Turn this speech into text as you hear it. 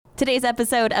Today's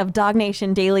episode of Dog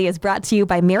Nation Daily is brought to you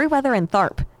by Merriweather and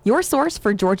Tharp, your source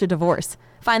for Georgia divorce.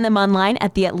 Find them online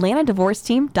at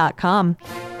theatlantadivorceteam.com.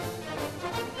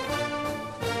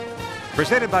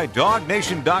 Presented by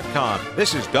DogNation.com.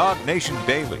 This is Dog Nation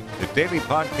Daily, the daily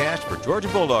podcast for Georgia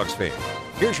Bulldogs fans.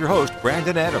 Here's your host,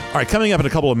 Brandon Adams. All right, coming up in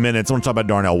a couple of minutes, I want to talk about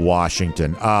Darnell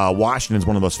Washington. Washington's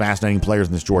one of the most fascinating players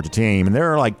in this Georgia team, and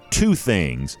there are like two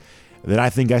things that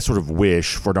I think I sort of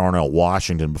wish for Darnell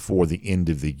Washington before the end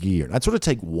of the year. I'd sort of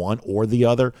take one or the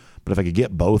other, but if I could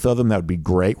get both of them, that would be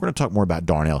great. We're going to talk more about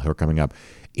Darnell here coming up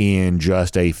in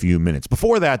just a few minutes.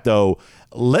 Before that, though,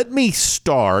 let me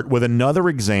start with another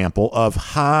example of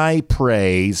high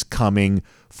praise coming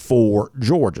for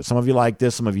Georgia. Some of you like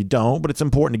this, some of you don't, but it's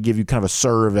important to give you kind of a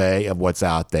survey of what's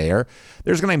out there.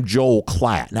 There's a guy named Joel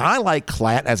Klatt. Now, I like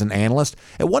Klatt as an analyst.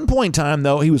 At one point in time,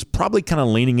 though, he was probably kind of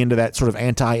leaning into that sort of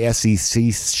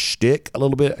anti-SEC shtick a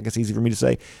little bit. I guess easy for me to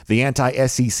say. The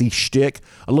anti-SEC shtick,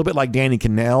 a little bit like Danny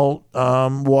Cannell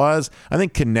was. I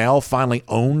think Cannell finally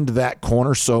owned that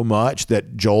corner so much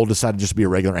that Joel decided just to be a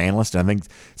regular analyst. And I think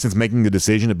since making the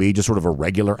decision to be just sort of a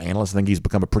regular analyst, I think he's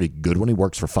become a pretty good one. He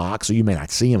works for Fox, so you may not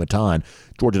see him a ton.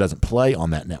 Georgia doesn't play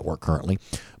on that network currently,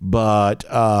 but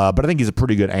I think he's a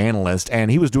pretty good analyst,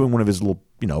 and he was doing one of his little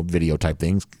video type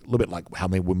things, a little bit like how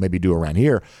we maybe do around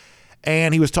here,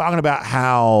 and he was talking about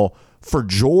how for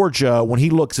Georgia, when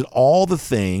he looks at all the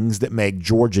things that make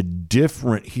Georgia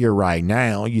different here right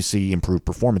now, you see improved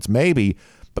performance maybe,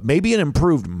 but maybe an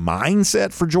improved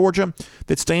mindset for Georgia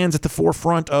that stands at the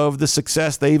forefront of the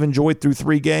success they've enjoyed through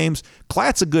 3 games.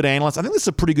 Klatt's a good analyst. I think this is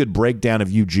a pretty good breakdown of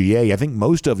UGA. I think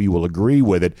most of you will agree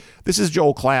with it. This is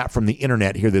Joel Klatt from the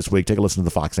internet here this week. Take a listen to the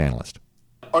Fox analyst.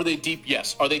 Are they deep?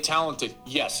 Yes. Are they talented?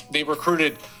 Yes. They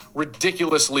recruited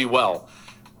ridiculously well.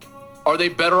 Are they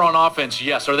better on offense?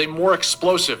 Yes. Are they more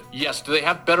explosive? Yes. Do they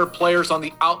have better players on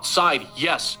the outside?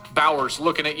 Yes. Bowers,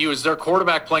 looking at you. Is their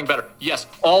quarterback playing better? Yes.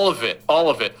 All of it.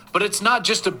 But it's not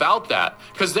just about that,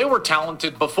 because they were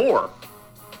talented before.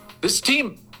 This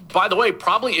team, by the way,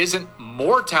 probably isn't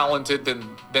more talented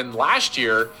than last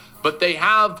year, but they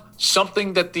have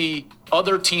something that the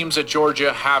other teams at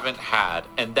Georgia haven't had,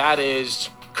 and that is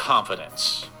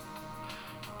confidence.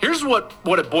 Here's what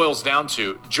it boils down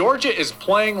to. Georgia is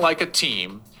playing like a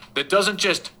team that doesn't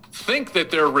just think that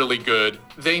they're really good,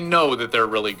 they know that they're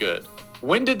really good.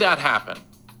 When did that happen?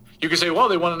 You can say, well,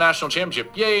 they won a national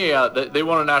championship. Yeah, they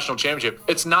won a national championship.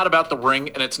 It's not about the ring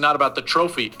and it's not about the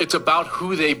trophy. It's about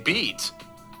who they beat.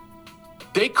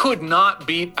 They could not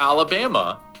beat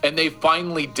Alabama, and they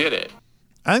finally did it.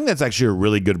 I think that's actually a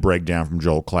really good breakdown from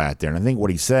Joel Klatt there, and I think what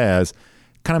he says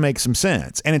kind of makes some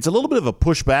sense. And it's a little bit of a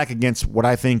pushback against what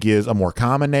I think is a more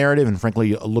common narrative and,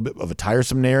 frankly, a little bit of a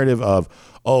tiresome narrative of,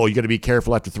 oh, you got to be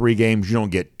careful after 3 games. You don't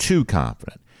get too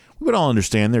confident. We would all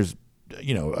understand there's,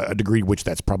 a degree to which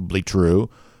that's probably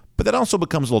true. But that also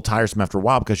becomes a little tiresome after a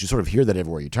while because you sort of hear that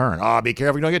everywhere you turn. Oh, be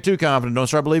careful. You don't get too confident. Don't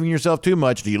start believing in yourself too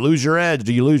much. Do you lose your edge?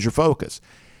 Do you lose your focus?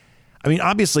 I mean,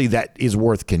 obviously that is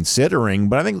worth considering,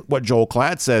 but I think what Joel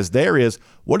Klatt says there is,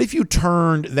 what if you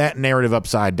turned that narrative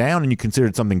upside down and you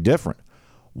considered something different?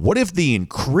 What if the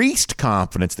increased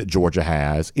confidence that Georgia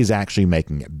has is actually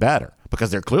making it better? Because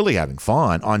they're clearly having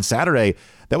fun. On Saturday,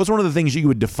 that was one of the things you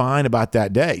would define about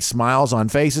that day. Smiles on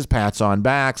faces, pats on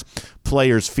backs,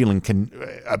 players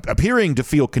appearing to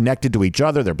feel connected to each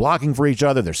other. They're blocking for each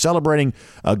other. They're celebrating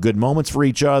good moments for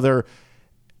each other.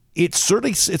 It sort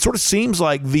of seems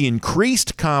like the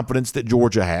increased confidence that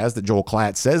Georgia has, that Joel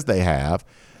Klatt says they have,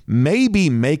 may be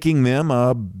making them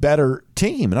a better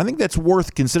team. And I think that's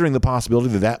worth considering the possibility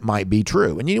that might be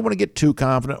true. And you don't want to get too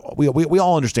confident. We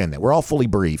all understand that. We're all fully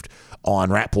briefed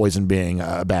on rat poison being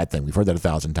a bad thing. We've heard that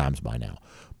 1,000 times by now.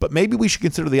 But maybe we should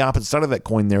consider the opposite side of that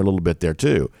coin there a little bit there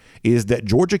too, is that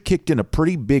Georgia kicked in a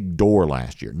pretty big door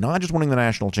last year, not just winning the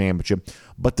national championship,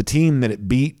 but the team that it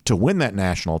beat to win that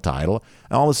national title.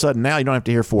 And all of a sudden now you don't have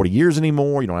to hear 40 years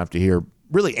anymore. You don't have to hear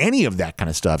really any of that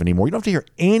kind of stuff anymore. You don't have to hear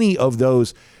any of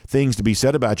those things to be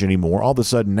said about you anymore. All of a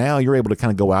sudden now you're able to kind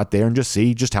of go out there and just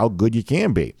see just how good you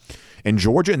can be. And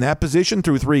Georgia in that position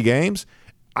through 3 games,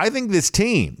 I think this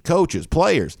team, coaches,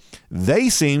 players, they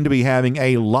seem to be having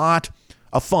a lot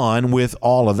of fun with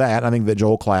all of that. I think that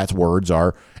Joel Klatt's words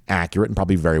are accurate and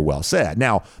probably very well said.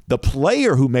 Now, the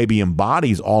player who maybe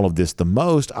embodies all of this the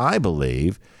most, I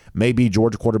believe, may be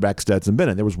Georgia quarterback Stetson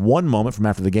Bennett. There was one moment from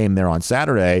after the game there on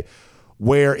Saturday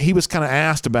where he was kind of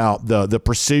asked about the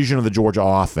precision of the Georgia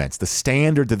offense, the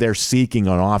standard that they're seeking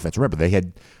on offense. Remember, they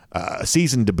had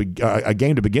a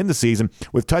game to begin the season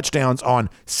with touchdowns on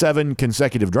 7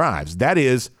 consecutive drives. That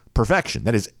is perfection.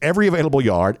 That is every available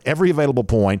yard, every available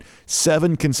point,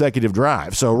 7 consecutive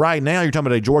drives. So right now you're talking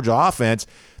about a Georgia offense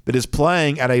that is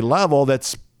playing at a level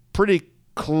that's pretty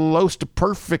close to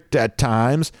perfect at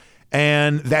times.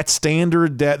 And that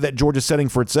standard that Georgia's setting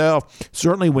for itself,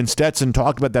 certainly when Stetson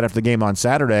talked about that after the game on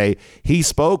Saturday, he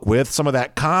spoke with some of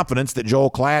that confidence that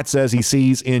Joel Klatt says he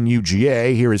sees in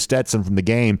UGA. Here is Stetson from the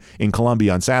game in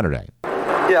Columbia on Saturday.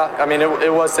 Yeah, I mean,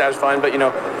 it was satisfying, but,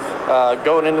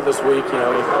 going into this week,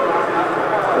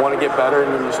 you want to get better,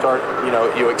 and then you start,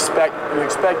 you expect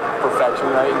perfection,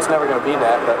 right? It's never going to be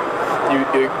that, but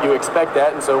you expect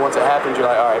that, and so once it happens, you're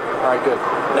like, all right, good,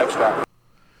 next try.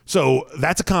 So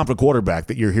that's a confident quarterback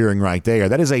that you're hearing right there.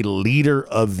 That is a leader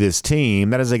of this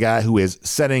team. That is a guy who is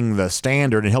setting the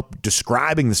standard and help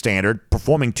describing the standard,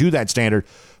 performing to that standard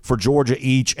for Georgia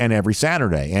each and every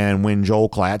Saturday. And when Joel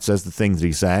Klatt says the things that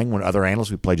he's saying, when other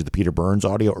analysts, we played you the Peter Burns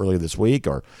audio earlier this week,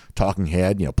 or talking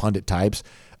head, pundit types,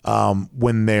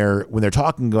 when they're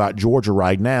talking about Georgia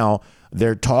right now,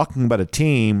 they're talking about a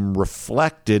team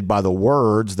reflected by the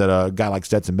words that a guy like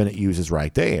Stetson Bennett uses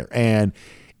right there. And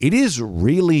it is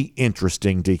really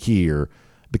interesting to hear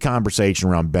the conversation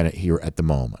around Bennett here at the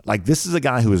moment. Like, this is a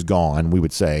guy who has gone, we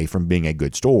would say, from being a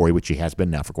good story, which he has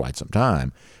been now for quite some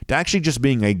time, to actually just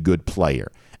being a good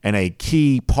player and a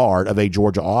key part of a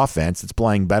Georgia offense that's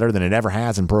playing better than it ever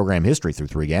has in program history through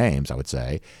 3 games, I would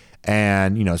say.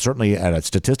 And, certainly at a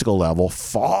statistical level,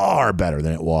 far better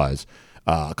than it was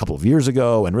a couple of years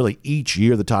ago, and really each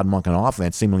year the Todd Monken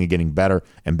offense seemingly getting better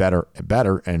and better and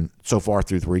better, and so far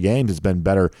through 3 games has been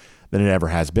better than it ever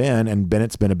has been, and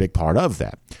Bennett's been a big part of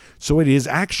that. So it is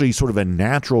actually sort of a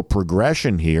natural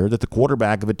progression here that the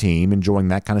quarterback of a team enjoying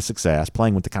that kind of success,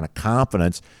 playing with the kind of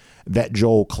confidence that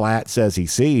Joel Klatt says he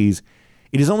sees,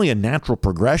 it is only a natural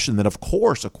progression that, of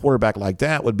course, a quarterback like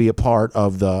that would be a part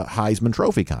of the Heisman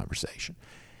Trophy conversation.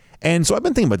 And so I've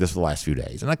been thinking about this for the last few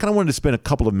days, and I kind of wanted to spend a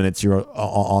couple of minutes here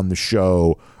on the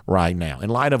show right now in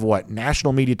light of what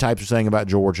national media types are saying about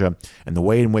Georgia and the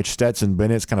way in which Stetson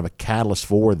Bennett's kind of a catalyst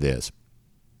for this.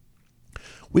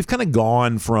 We've kind of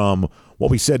gone from what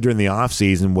we said during the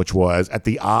offseason, which was at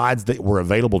the odds that were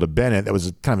available to Bennett, that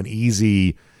was kind of an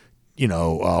easy,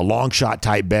 long shot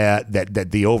type bet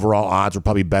that the overall odds were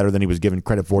probably better than he was given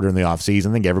credit for during the offseason.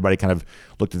 I think everybody kind of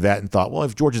looked at that and thought, well,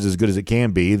 if Georgia's as good as it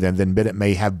can be, then Bennett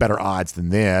may have better odds than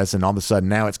this. And all of a sudden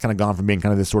now it's kind of gone from being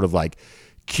kind of this sort of like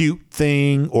cute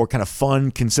thing or kind of fun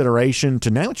consideration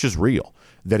to now it's just real.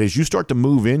 That as you start to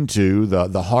move into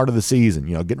the heart of the season,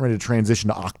 getting ready to transition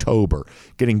to October,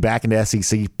 getting back into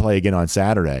SEC play again on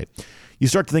Saturday, you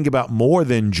start to think about more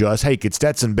than just, hey, could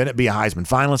Stetson Bennett be a Heisman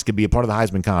finalist, could be a part of the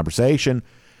Heisman conversation?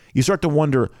 You start to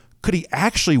wonder, could he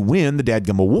actually win the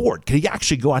dadgum award? Could he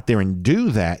actually go out there and do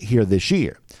that here this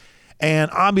year? And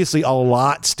obviously a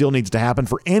lot still needs to happen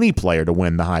for any player to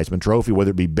win the Heisman Trophy, whether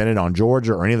it be Bennett on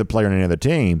Georgia or any other player on any other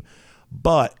team.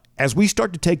 But as we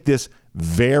start to take this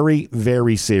very,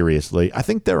 very seriously, I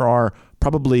think there are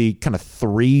probably kind of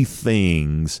 3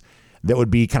 things that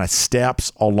would be kind of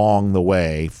steps along the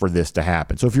way for this to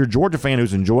happen. So if you're a Georgia fan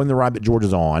who's enjoying the ride that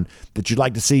Georgia's on, that you'd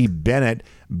like to see Bennett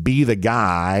be the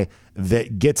guy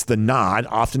that gets the nod,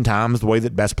 oftentimes the way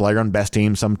that best player on best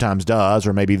team sometimes does,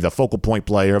 or maybe the focal point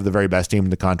player of the very best team in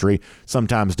the country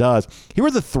sometimes does. Here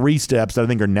are the 3 steps that I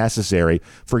think are necessary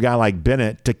for a guy like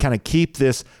Bennett to kind of keep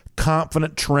this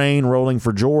confident train rolling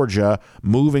for Georgia,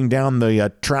 moving down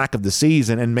the track of the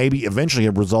season, and maybe eventually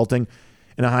resulting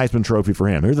in a Heisman Trophy for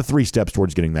him. Here are the 3 steps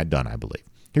towards getting that done, I believe.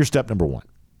 Here's step number 1.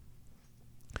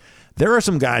 There are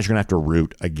some guys you're going to have to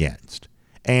root against.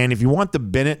 And if you want the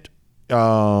Bennett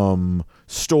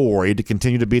story to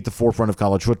continue to be at the forefront of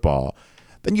college football,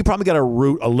 then you probably got to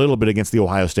root a little bit against the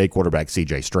Ohio State quarterback,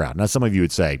 C.J. Stroud. Now, some of you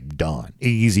would say, done,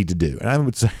 easy to do. And I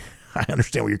would say, I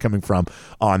understand where you're coming from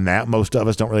on that. Most of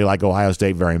us don't really like Ohio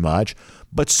State very much.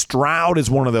 But Stroud is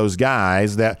one of those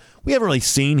guys that we haven't really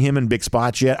seen him in big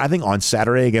spots yet. I think on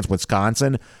Saturday against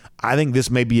Wisconsin, I think this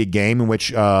may be a game in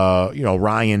which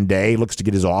Ryan Day looks to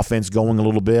get his offense going a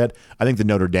little bit. I think the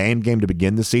Notre Dame game to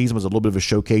begin the season was a little bit of a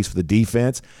showcase for the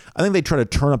defense. I think they try to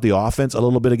turn up the offense a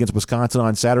little bit against Wisconsin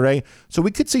on Saturday. So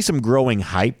we could see some growing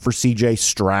hype for C.J.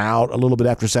 Stroud a little bit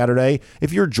after Saturday.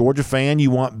 If you're a Georgia fan,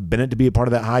 you want Bennett to be a part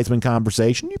of that Heisman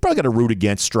conversation, you probably got to root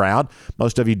against Stroud.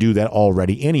 Most of you do that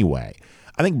already anyway.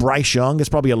 I think Bryce Young is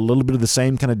probably a little bit of the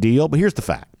same kind of deal, but here's the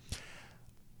fact.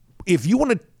 If you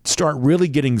want to start really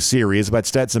getting serious about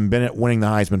Stetson Bennett winning the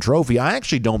Heisman Trophy, I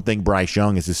actually don't think Bryce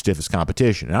Young is his stiffest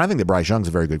competition. And I think that Bryce Young's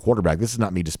a very good quarterback. This is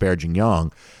not me disparaging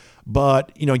Young.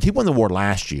 But, he won the award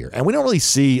last year. And we don't really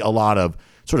see a lot of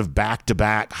sort of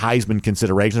back-to-back Heisman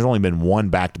considerations. There's only been one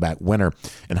back-to-back winner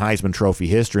in Heisman Trophy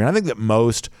history. And I think that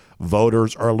most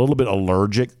voters are a little bit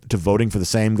allergic to voting for the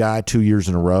same guy 2 years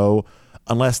in a row.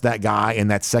 unless that guy in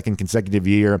that second consecutive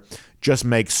year just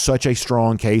makes such a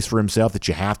strong case for himself that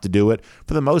you have to do it.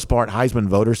 For the most part, Heisman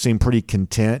voters seem pretty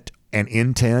content and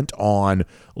intent on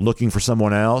looking for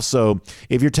someone else. So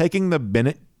if you're taking the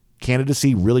Bennett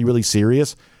candidacy really, really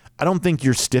serious, I don't think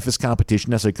your stiffest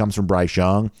competition necessarily comes from Bryce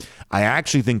Young. I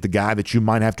actually think the guy that you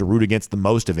might have to root against the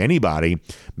most of anybody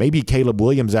may be Caleb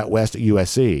Williams out west at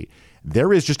USC.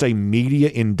 There is just a media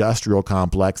industrial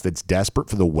complex that's desperate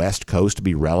for the West Coast to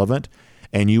be relevant,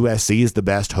 and USC is the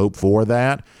best hope for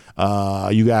that.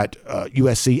 You got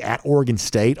USC at Oregon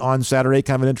State on Saturday,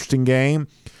 kind of an interesting game.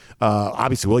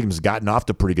 Obviously, Williams has gotten off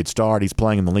to a pretty good start. He's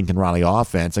playing in the Lincoln Riley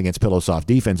offense against pillow soft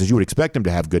defenses. You would expect him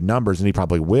to have good numbers, and he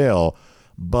probably will.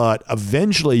 But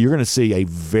eventually, you're going to see a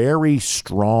very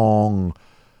strong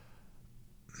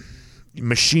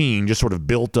machine just sort of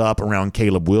built up around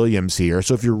Caleb Williams here.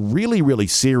 So if you're really, really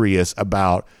serious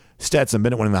about Stetson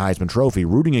Bennett winning the Heisman Trophy,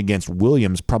 rooting against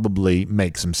Williams probably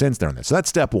makes some sense there on this. So that's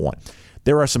step one.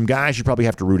 There are some guys you probably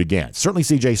have to root against. Certainly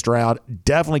C.J. Stroud,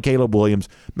 definitely Caleb Williams,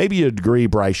 maybe to a degree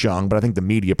Bryce Young, but I think the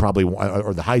media probably,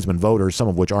 or the Heisman voters, some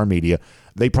of which are media,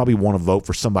 they probably want to vote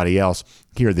for somebody else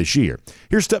here this year.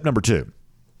 Here's step number two.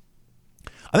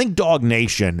 I think Dog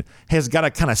Nation has got to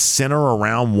kind of center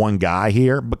around one guy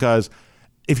here, because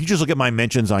if you just look at my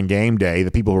mentions on game day,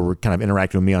 the people who were kind of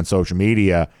interacting with me on social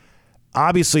media,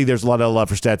 obviously there's a lot of love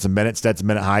for Stetson Bennett,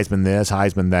 Heisman this,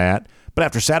 Heisman that. But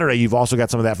after Saturday, you've also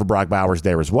got some of that for Brock Bowers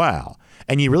there as well.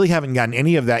 And you really haven't gotten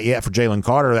any of that yet for Jalen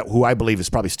Carter, who I believe is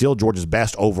probably still Georgia's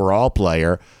best overall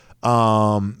player.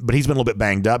 But he's been a little bit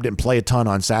banged up, didn't play a ton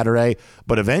on Saturday.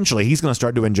 But eventually, he's going to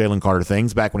start doing Jalen Carter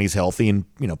things back when he's healthy and,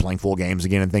 playing full games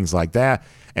again and things like that.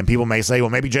 And people may say, well,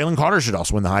 maybe Jalen Carter should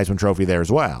also win the Heisman Trophy there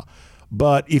as well.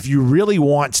 But if you really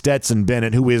want Stetson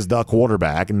Bennett, who is the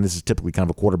quarterback, and this is typically kind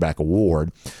of a quarterback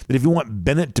award, that if you want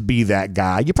Bennett to be that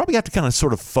guy, you probably have to kind of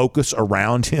sort of focus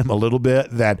around him a little bit.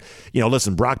 That,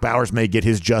 listen, Brock Bowers may get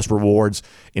his just rewards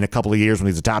in a couple of years when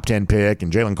he's a top 10 pick,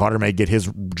 and Jalen Carter may get his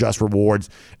just rewards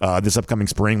this upcoming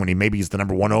spring when he maybe is the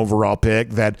number 1 overall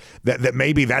pick. That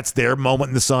maybe that's their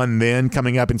moment in the sun then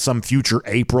coming up in some future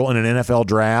April in an NFL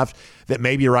draft. That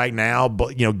maybe right now,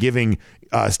 but giving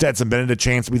Stetson Bennett a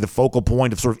chance to be the focal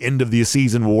point of sort of end of the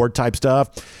season award type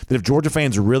stuff. That if Georgia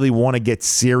fans really want to get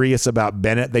serious about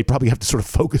Bennett, they probably have to sort of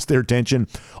focus their attention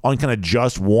on kind of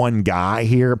just one guy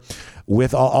here.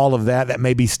 With all of that, that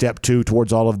may be step two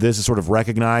towards all of this, is sort of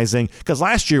recognizing, because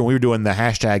last year when we were doing the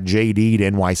hashtag JD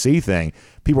to NYC thing,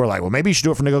 people were like, well, maybe you should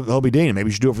do it for Nakobe Dean, and maybe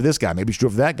you should do it for this guy, maybe you should do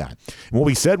it for that guy. And what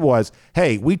we said was,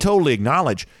 hey, we totally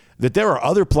acknowledge that there are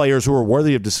other players who are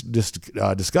worthy of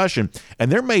discussion,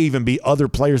 and there may even be other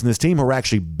players in this team who are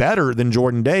actually better than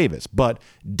Jordan Davis. But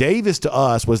Davis to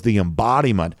us was the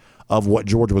embodiment of what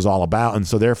Georgia was all about, and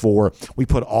so therefore we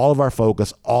put all of our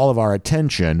focus, all of our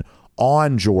attention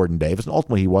on Jordan Davis. And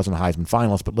ultimately, he wasn't a Heisman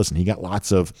finalist, but listen, he got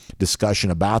lots of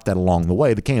discussion about that along the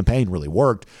way. The campaign really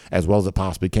worked as well as it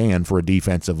possibly can for a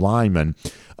defensive lineman.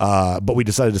 But we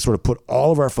decided to sort of put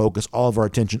all of our focus, all of our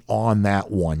attention on that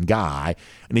one guy.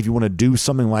 And if you want to do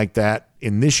something like that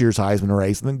in this year's Heisman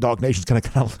race, I think Dog Nation's going to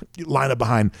kind of line up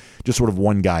behind just sort of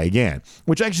one guy again,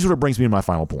 which actually sort of brings me to my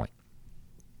final point.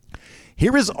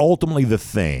 Here is ultimately the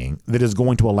thing that is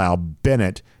going to allow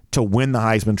Bennett to win the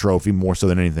Heisman Trophy more so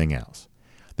than anything else.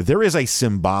 That there is a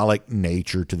symbolic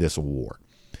nature to this award.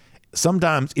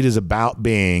 Sometimes it is about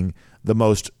being the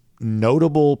most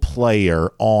notable player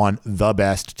on the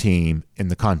best team in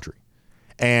the country.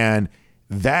 And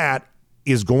that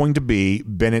is going to be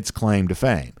Bennett's claim to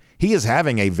fame. He is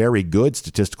having a very good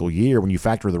statistical year when you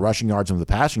factor the rushing yards and the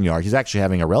passing yards. He's actually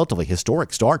having a relatively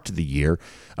historic start to the year.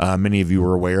 Many of you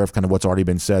are aware of kind of what's already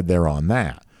been said there on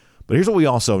that. But here's what we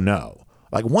also know.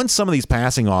 Like, once some of these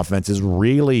passing offenses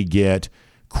really get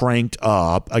cranked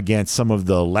up against some of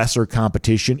the lesser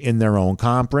competition in their own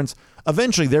conference,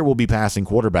 eventually there will be passing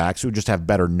quarterbacks who just have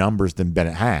better numbers than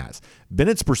Bennett has.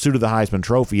 Bennett's pursuit of the Heisman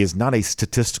Trophy is not a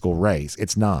statistical race.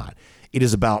 It's not. It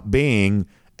is about being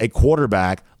a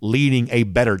quarterback leading a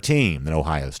better team than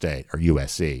Ohio State or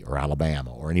USC or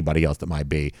Alabama or anybody else that might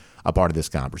be a part of this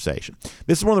conversation.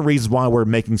 This is one of the reasons why we're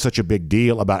making such a big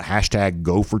deal about hashtag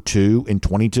Go for 2 in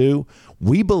 22.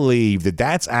 We believe that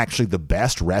that's actually the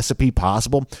best recipe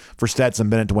possible for Stetson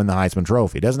Bennett to win the Heisman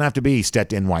Trophy. It doesn't have to be Stet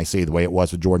to NYC the way it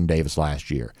was with Jordan Davis last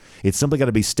year. It's simply got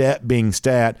to be being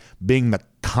the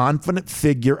confident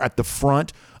figure at the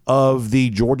front of the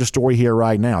Georgia story here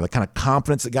right now, the kind of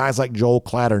confidence that guys like Joel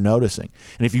Klatt are noticing.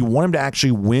 And if you want him to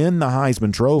actually win the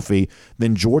Heisman Trophy,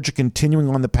 then Georgia continuing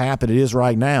on the path that it is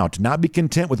right now, to not be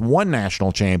content with one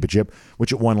national championship,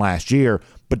 which it won last year,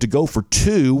 but to go for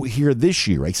 2 here this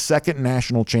year, a second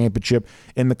national championship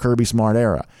in the Kirby Smart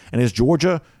era. And as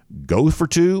Georgia goes for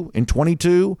 2 in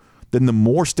 22, then the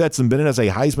more Stetson Bennett as a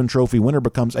Heisman Trophy winner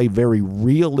becomes a very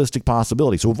realistic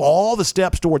possibility. So of all the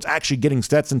steps towards actually getting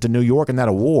Stetson to New York and that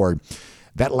award,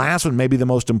 that last one may be the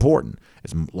most important.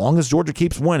 As long as Georgia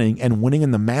keeps winning and winning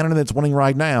in the manner that's winning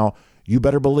right now, you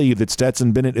better believe that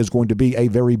Stetson Bennett is going to be a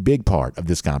very big part of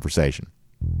this conversation.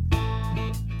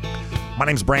 My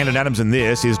name's Brandon Adams, and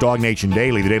this is Dog Nation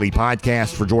Daily, the daily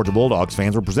podcast for Georgia Bulldogs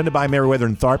fans. We're presented by Merriweather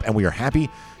and Tharp, and we are happy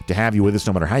to have you with us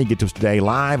no matter how you get to us today,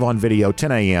 live on video,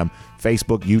 10 a.m.,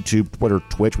 Facebook, YouTube, Twitter,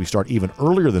 Twitch. We start even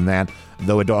earlier than that,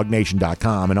 though, at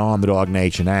DogNation.com and on the Dog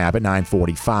Nation app at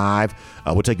 9:45.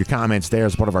 We'll take your comments there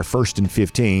as part of our First and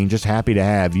 15. Just happy to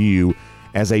have you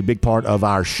as a big part of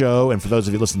our show. And for those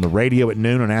of you listening to the radio at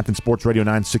noon on Athens Sports Radio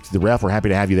 960 The Ref, we're happy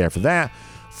to have you there for that.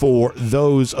 For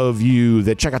those of you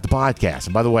that check out the podcast,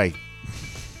 and by the way,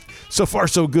 so far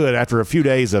so good. After a few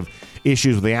days of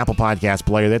issues with the Apple Podcast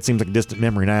player, that seems like a distant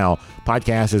memory now.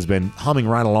 Podcast has been humming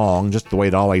right along just the way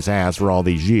it always has for all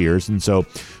these years. And so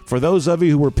for those of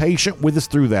you who were patient with us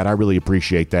through that, I really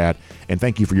appreciate that. And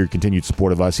thank you for your continued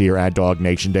support of us here at Dog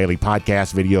Nation Daily,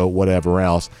 podcast, video, whatever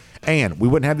else. And we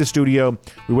wouldn't have the studio,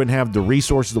 we wouldn't have the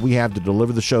resources that we have to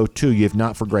deliver the show to you if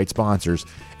not for great sponsors.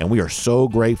 And we are so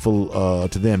grateful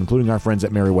to them, including our friends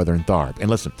at Merriweather and Tharp. And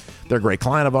listen, they're a great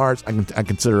client of ours. I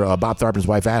consider Bob Tharp and his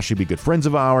wife Ashley to be good friends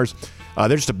of ours.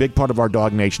 They're just a big part of our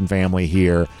Dog Nation family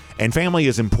here. And family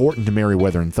is important to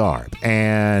Merriweather and Tharp.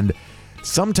 And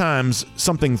sometimes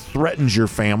something threatens your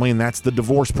family, and that's the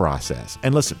divorce process.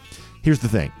 And listen, here's the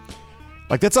thing.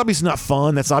 Like, that's obviously not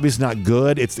fun. That's obviously not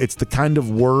good. It's the kind of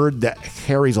word that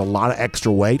carries a lot of extra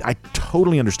weight. I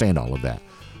totally understand all of that.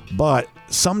 But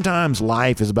sometimes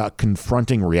life is about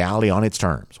confronting reality on its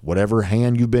terms. Whatever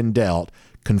hand you've been dealt,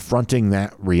 confronting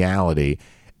that reality.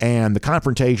 And the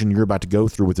confrontation you're about to go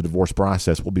through with the divorce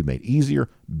process will be made easier,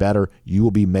 better. You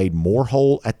will be made more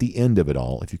whole at the end of it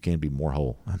all, if you can be more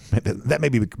whole. That may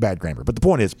be bad grammar. But the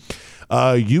point is,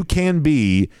 you can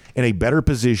be in a better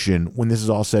position when this is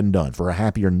all said and done for a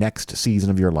happier next season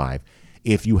of your life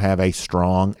if you have a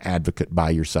strong advocate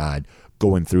by your side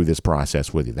going through this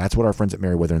process with you. That's what our friends at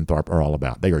Merriweather and Tharp are all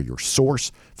about. They are your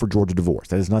source for Georgia divorce.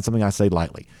 That is not something I say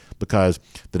lightly, because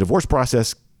the divorce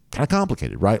process kind of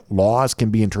complicated, right? Laws can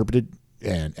be interpreted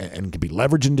and can be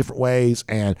leveraged in different ways,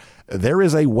 and there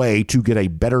is a way to get a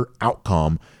better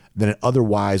outcome than it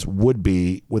otherwise would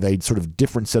be with a sort of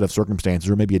different set of circumstances,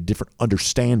 or maybe a different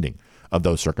understanding of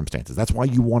those circumstances. That's why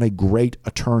you want a great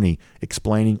attorney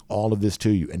explaining all of this to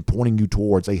you and pointing you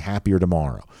towards a happier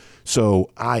tomorrow. So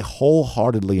I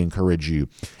wholeheartedly encourage you,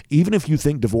 even if you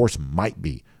think divorce might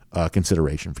be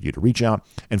consideration for you, to reach out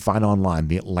and find online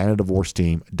the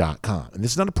AtlantaDivorceTeam.com. And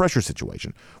this is not a pressure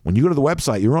situation. When you go to the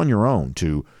website, you're on your own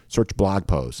to search blog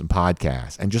posts and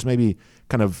podcasts and just maybe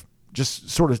kind of just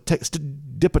sort of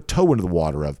dip a toe into the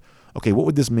water of, okay, what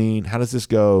would this mean? How does this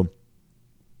go?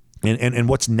 And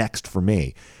what's next for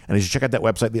me? And as you check out that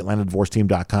website, the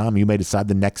AtlantaDivorceTeam.com, you may decide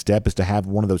the next step is to have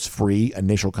one of those free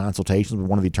initial consultations with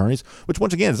one of the attorneys, which,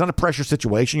 once again, is not a pressure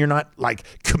situation. You're not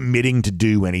like committing to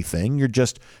do anything. You're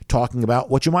just talking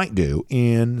about what you might do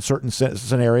in a certain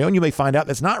scenario, and you may find out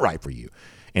that's not right for you.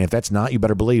 And if that's not, you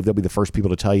better believe they'll be the first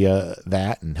people to tell you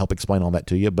that and help explain all that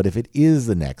to you. But if it is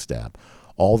the next step,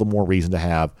 all the more reason to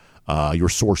have your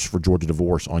source for Georgia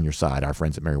divorce on your side, our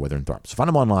friends at Merriweather and Tharp. So find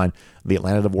them online,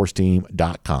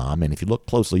 theAtlantaDivorceTeam.com. And if you look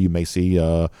closely, you may see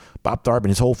Bob Tharp and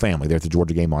his whole family there at the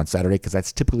Georgia game on Saturday, because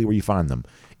that's typically where you find them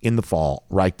in the fall,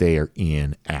 right there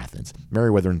in Athens.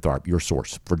 Merriweather and Tharp, your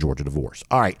source for Georgia divorce.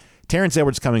 All right, Terrence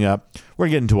Edwards coming up. We're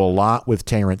going to get into a lot with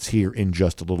Terrence here in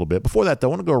just a little bit. Before that, though,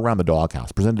 I want to go around the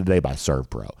doghouse, presented today by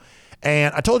ServPro.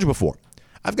 And I told you before,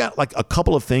 I've got like a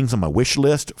couple of things on my wish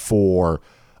list for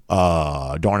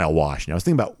Darnell Washington. I was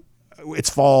thinking about, it's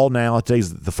fall now.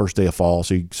 Today's the first day of fall,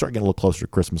 so you start getting a little closer to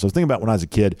Christmas. I was thinking about when I was a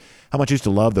kid, how much I used to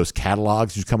love those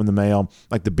catalogs that used to come in the mail.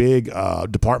 Like the big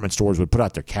department stores would put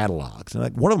out their catalogs. And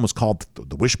like one of them was called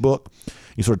the Wish Book.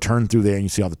 You sort of turn through there and you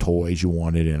see all the toys you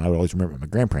wanted. And I would always remember at my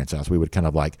grandparents' house, we would kind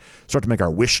of like start to make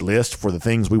our wish list for the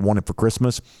things we wanted for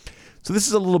Christmas. So this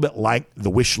is a little bit like the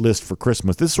wish list for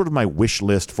Christmas. This is sort of my wish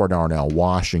list for Darnell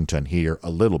Washington here a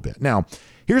little bit. Now,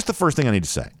 here's the first thing I need to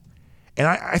say. And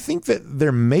I think that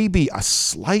there may be a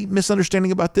slight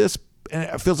misunderstanding about this, and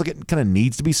it feels like it kind of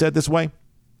needs to be said this way.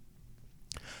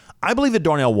 I believe that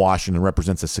Darnell Washington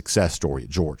represents a success story at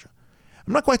Georgia.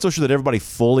 I'm not quite so sure that everybody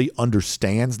fully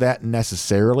understands that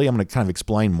necessarily. I'm going to kind of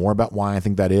explain more about why I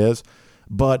think that is.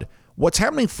 But what's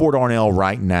happening for Darnell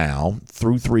right now,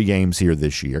 through 3 games here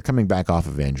this year, coming back off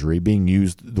of injury, being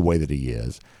used the way that he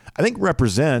is, I think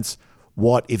represents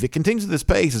what, if it continues at this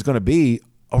pace, is going to be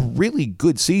a really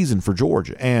good season for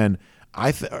Georgia. And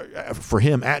for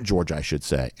him at Georgia, I should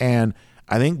say. And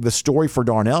I think the story for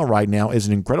Darnell right now is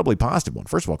an incredibly positive one.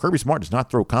 First of all, Kirby Smart does not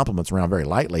throw compliments around very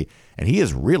lightly, and he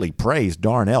has really praised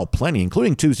Darnell plenty,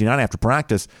 including Tuesday night after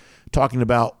practice, talking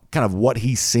about kind of what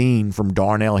he's seen from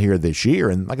Darnell here this year.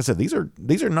 And like I said, these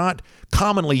are not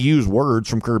commonly used words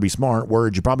from Kirby Smart,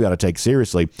 words you probably ought to take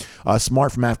seriously.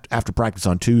 Smart from after practice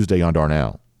on Tuesday on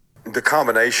Darnell. The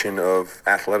combination of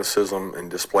athleticism and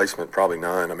displacement, probably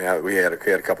none. I mean, we had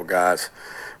a couple guys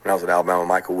when I was at Alabama,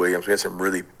 Michael Williams. We had some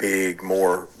really big,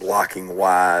 more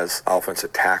blocking-wise,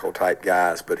 offensive tackle type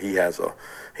guys, but he has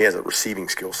a receiving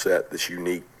skill set that's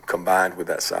unique combined with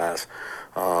that size.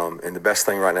 And the best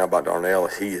thing right now about Darnell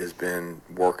is he has been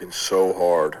working so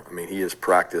hard. I mean, he has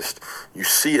practiced. You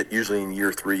see it usually in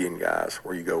year 3 in guys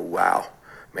where you go, wow,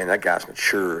 man, that guy's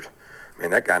matured.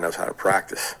 Man, that guy knows how to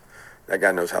practice. That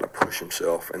guy knows how to push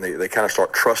himself. And they kind of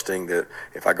start trusting that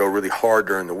if I go really hard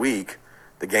during the week,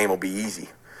 the game will be easy.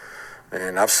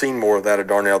 And I've seen more of that of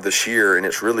Darnell this year, and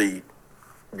it's really,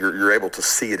 you're able to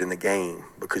see it in the game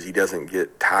because he doesn't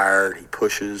get tired. He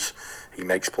pushes. He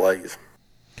makes plays.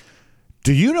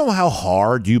 Do you know how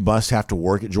hard you must have to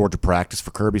work at Georgia practice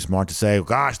for Kirby Smart to say,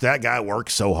 gosh, that guy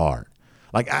works so hard?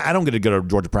 Like, I don't get to go to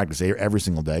Georgia practice every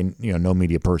single day. You know, no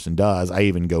media person does. I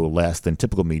even go less than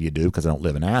typical media do because I don't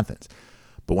live in Athens.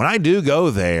 But when I do go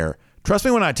there, trust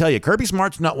me when I tell you, Kirby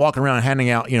Smart's not walking around handing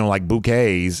out, like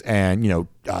bouquets and,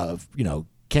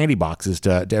 candy boxes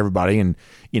to everybody. And,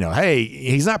 hey,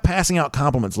 he's not passing out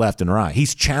compliments left and right.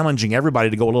 He's challenging everybody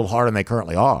to go a little harder than they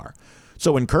currently are.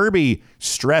 So when Kirby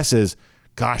stresses,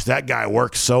 gosh, that guy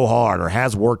works so hard or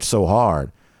has worked so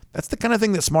hard, that's the kind of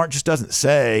thing that Smart just doesn't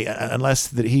say unless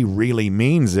that he really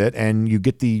means it, and you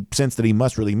get the sense that he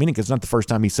must really mean it because it's not the first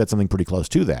time he said something pretty close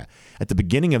to that. At the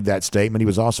beginning of that statement, he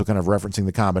was also kind of referencing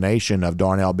the combination of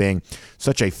Darnell being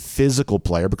such a physical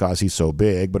player because he's so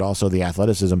big, but also the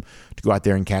athleticism to go out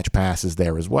there and catch passes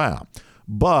there as well.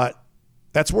 But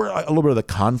that's where a little bit of the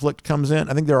conflict comes in.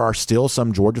 I think there are still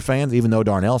some Georgia fans, even though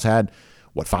Darnell's had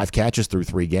 5 catches through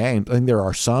 3 games. I think there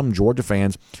are some Georgia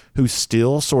fans who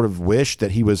still sort of wish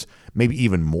that he was maybe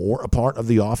even more a part of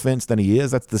the offense than he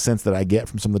is. That's the sense that I get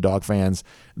from some of the Dog fans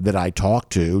that I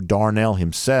talked to. Darnell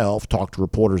himself talked to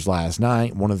reporters last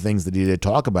night. One of the things that he did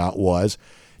talk about was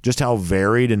just how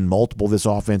varied and multiple this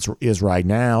offense is right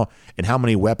now and how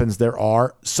many weapons there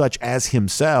are, such as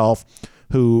himself,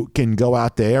 who can go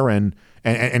out there and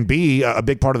be a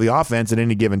big part of the offense at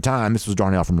any given time. This was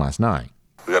Darnell from last night.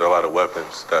 We got a lot of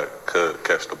weapons that could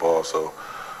catch the ball, so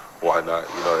why not,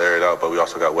 air it out? But we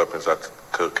also got weapons that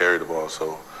could carry the ball,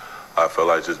 so I feel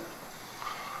like just,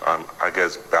 I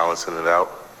guess, balancing it out,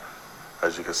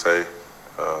 as you could say,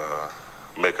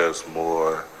 make us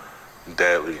more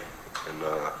deadly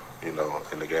in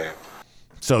the game.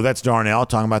 So that's Darnell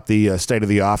talking about the state of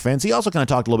the offense. He also kind of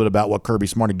talked a little bit about what Kirby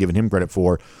Smart had given him credit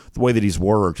for, the way that he's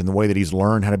worked and the way that he's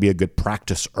learned how to be a good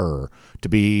practicer, to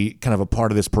be kind of a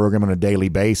part of this program on a daily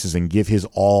basis and give his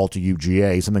all to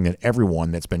UGA, something that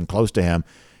everyone that's been close to him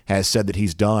has said that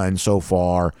he's done so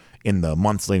far in the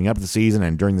months leading up to the season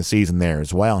and during the season there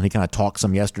as well. And he kind of talked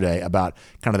some yesterday about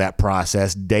kind of that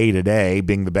process day to day,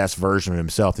 being the best version of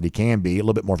himself that he can be. A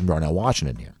little bit more from Darnell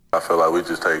Washington here. I feel like we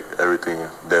just take everything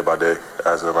day by day,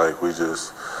 as in like we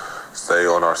just stay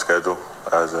on our schedule,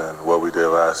 as in what we did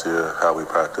last year, how we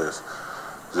practice,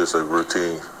 just a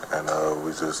routine, and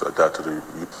we just adapt to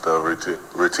the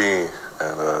routine,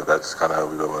 and that's kind of how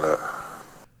we go with that.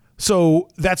 So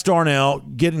that's Darnell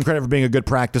getting credit for being a good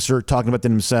practicer, talking about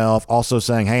that himself, also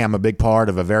saying, hey, I'm a big part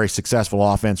of a very successful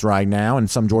offense right now, and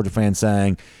some Georgia fans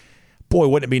saying, boy,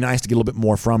 wouldn't it be nice to get a little bit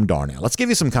more from Darnell? Let's give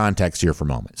you some context here for a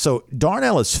moment. So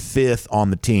Darnell is 5th on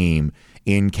the team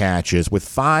in catches with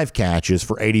 5 catches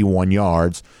for 81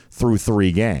 yards through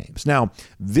 3 games. Now,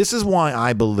 this is why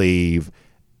I believe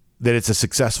that it's a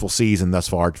successful season thus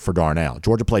far for Darnell.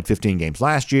 Georgia played 15 games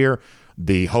last year.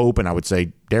 The hope, and I would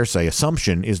say, dare say,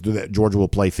 assumption is that Georgia will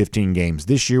play 15 games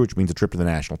this year, which means a trip to the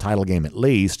national title game at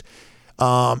least.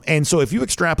 And so if you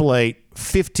extrapolate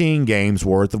 15 games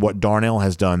worth of what Darnell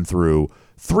has done through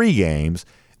 3 games,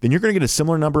 then you're going to get a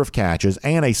similar number of catches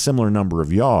and a similar number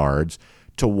of yards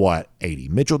to what A.D.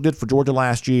 Mitchell did for Georgia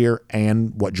last year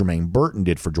and what Jermaine Burton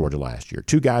did for Georgia last year.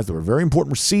 2 guys that were very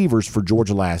important receivers for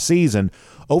Georgia last season.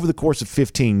 Over the course of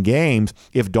 15 games,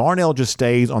 if Darnell just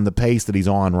stays on the pace that he's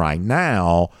on right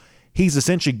now, he's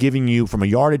essentially giving you, from a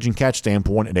yardage and catch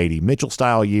standpoint, an A.D.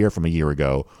 Mitchell-style year from a year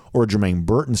ago or a Jermaine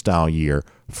Burton-style year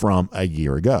from a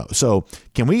year ago. So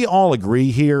can we all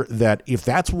agree here that if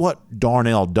that's what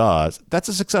Darnell does, that's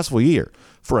a successful year?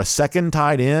 For a second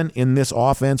tight end in this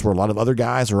offense where a lot of other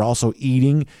guys are also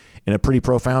eating in a pretty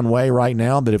profound way right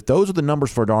now, that if those are the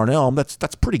numbers for Darnell,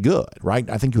 that's pretty good, right?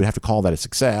 I think you would have to call that a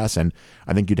success, and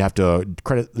I think you'd have to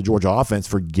credit the Georgia offense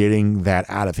for getting that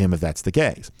out of him if that's the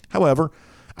case. However,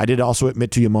 I did also admit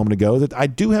to you a moment ago that I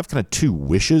do have kind of two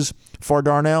wishes for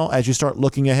Darnell as you start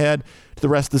looking ahead to the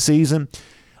rest of the season.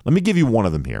 Let me give you one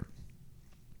of them here.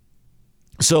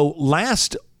 So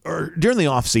during the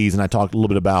offseason, I talked a little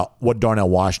bit about what Darnell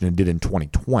Washington did in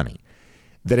 2020.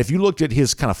 That if you looked at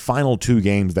his kind of final two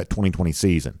games that 2020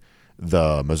 season,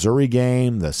 the Missouri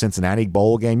game, the Cincinnati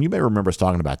Bowl game, you may remember us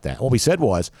talking about that. What we said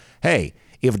was, hey,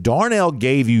 if Darnell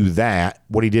gave you that,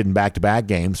 what he did in back-to-back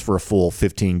games for a full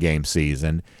 15-game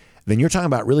season, then you're talking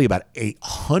about really about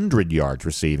 800 yards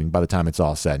receiving by the time it's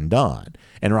all said and done.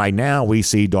 And right now we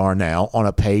see Darnell on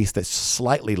a pace that's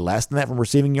slightly less than that from a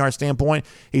receiving yard standpoint.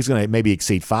 He's going to maybe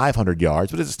exceed 500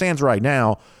 yards. But as it stands right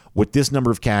now, with this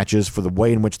number of catches, for the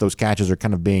way in which those catches are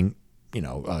kind of being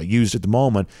used at the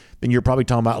moment, then you're probably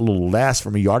talking about a little less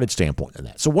from a yardage standpoint than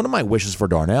that. So one of my wishes for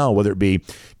Darnell, whether it be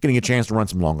getting a chance to run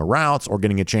some longer routes or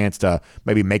getting a chance to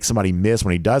maybe make somebody miss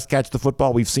when he does catch the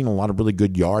football, we've seen a lot of really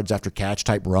good yards after catch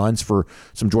type runs for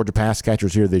some Georgia pass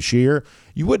catchers here this year.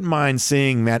 You wouldn't mind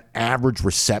seeing that average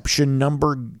reception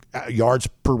number, yards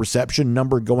per reception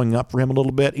number going up for him a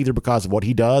little bit, either because of what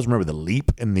he does. Remember the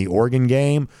leap in the Oregon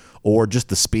game, or just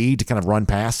the speed to kind of run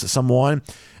past someone.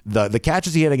 The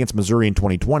catches he had against Missouri in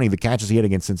 2020, the catches he had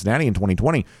against Cincinnati in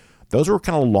 2020, those were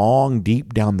kind of long,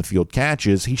 deep down the field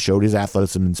catches. He showed his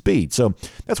athleticism and speed. So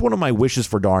that's one of my wishes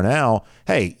for Darnell.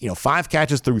 Hey, 5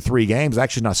 catches through 3 games,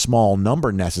 actually not a small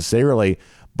number necessarily,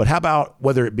 but how about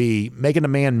whether it be making a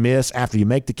man miss after you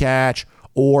make the catch,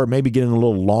 or maybe getting a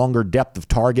little longer depth of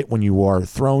target when you are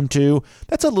thrown to?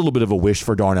 That's a little bit of a wish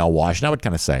for Darnell Washington. I would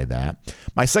kind of say that.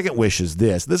 My second wish is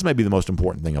this. This may be the most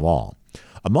important thing of all.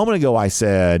 A moment ago, I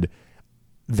said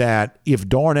that if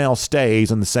Darnell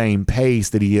stays on the same pace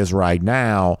that he is right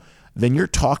now, then you're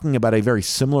talking about a very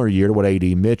similar year to what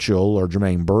A.D. Mitchell or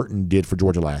Jermaine Burton did for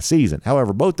Georgia last season.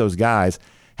 However, both those guys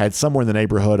had somewhere in the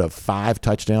neighborhood of 5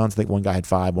 touchdowns. I think one guy had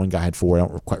 5, one guy had 4. I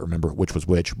don't quite remember which was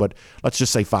which, but let's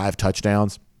just say 5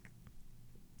 touchdowns.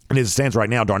 And as it stands right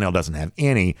now, Darnell doesn't have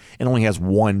any and only has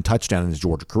 1 touchdown in his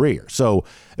Georgia career. So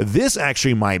this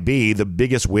actually might be the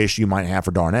biggest wish you might have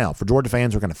for Darnell. For Georgia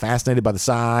fans who are kind of fascinated by the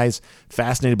size,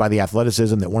 fascinated by the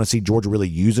athleticism, that want to see Georgia really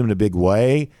use him in a big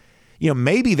way,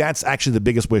 maybe that's actually the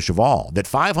biggest wish of all. That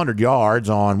 500 yards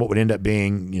on what would end up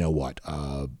being,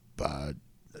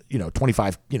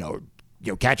 25,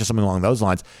 catches, something along those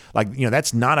lines.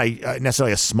 That's not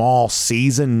necessarily a small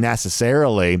season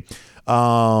necessarily.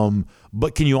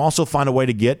 But can you also find a way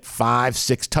to get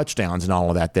 5-6 touchdowns and all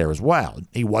of that there as well?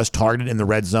 He was targeted in the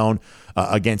red zone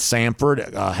against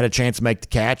Samford, had a chance to make the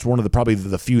catch, one of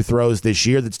the few throws this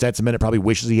year that Stetson Bennett probably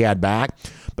wishes he had back.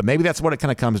 But maybe that's what it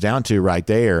kind of comes down to right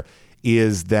there,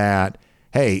 is that,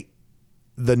 hey,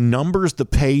 the numbers, the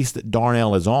pace that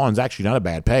Darnell is on is actually not a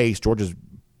bad pace. Georgia's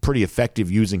pretty effective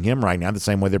using him right now, the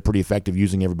same way they're pretty effective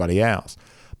using everybody else.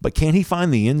 But can he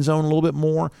find the end zone a little bit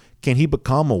more? Can he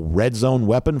become a red zone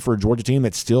weapon for a Georgia team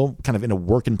that's still kind of in a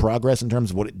work in progress in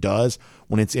terms of what it does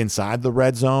when it's inside the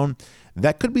red zone?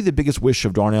 That could be the biggest wish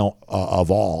of Darnell of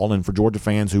all. And for Georgia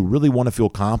fans who really want to feel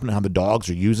confident how the Dogs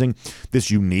are using this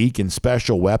unique and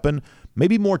special weapon,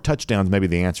 maybe more touchdowns may be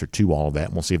the answer to all of that.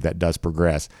 And we'll see if that does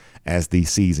progress as the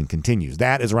season continues.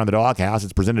 That is Around the Doghouse.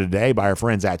 It's presented today by our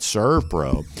friends at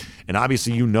ServPro. And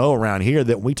obviously, around here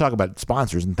that when we talk about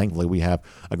sponsors, and thankfully we have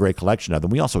a great collection of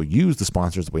them, we also use the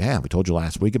sponsors that we have. We told you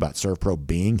last week about ServPro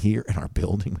being here in our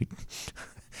building.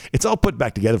 It's all put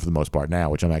back together for the most part now,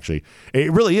 which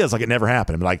it really is like it never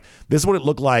happened. This is what it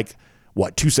looked like,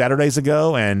 2 Saturdays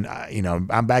ago, and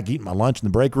I'm back eating my lunch in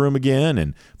the break room again,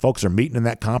 and folks are meeting in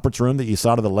that conference room that you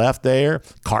saw to the left there.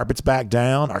 Carpet's back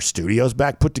down, our studio's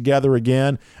back put together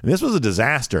again, and this was a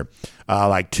disaster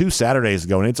 2 Saturdays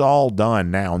ago, and it's all done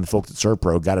now, and the folks at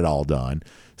ServPro got it all done.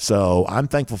 So I'm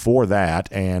thankful for that,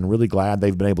 and really glad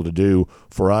they've been able to do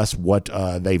for us what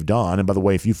they've done. And by the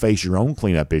way, if you face your own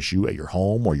cleanup issue at your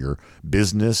home or your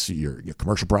business, your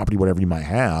commercial property, whatever you might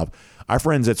have, our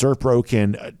friends at ServPro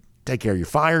can take care of your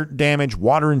fire damage,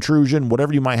 water intrusion,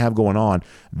 whatever you might have going on.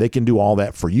 They can do all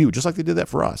that for you, just like they did that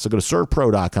for us. So go to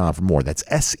servpro.com for more. That's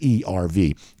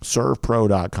SERV,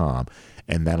 servpro.com,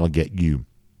 and that'll get you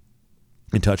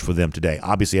in touch with them today.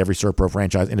 Obviously, every ServPro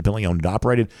franchise independently owned and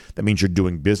operated. That means you're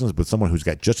doing business with someone who's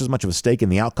got just as much of a stake in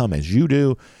the outcome as you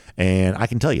do. And I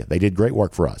can tell you, they did great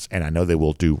work for us, and I know they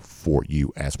will do for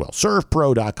you as well.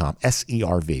 ServPro.com,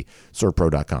 SERV,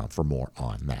 ServPro.com for more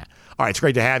on that. All right, it's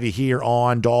great to have you here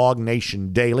on Dog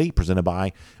Nation Daily, presented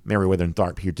by Merriweather and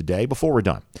Tharp here today. Before we're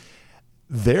done,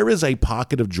 there is a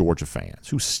pocket of Georgia fans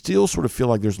who still sort of feel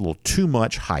like there's a little too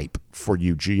much hype for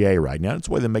UGA right now. It's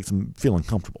a way that makes them feel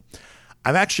uncomfortable.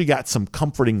 I've actually got some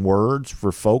comforting words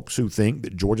for folks who think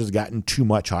that Georgia's gotten too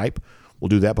much hype. We'll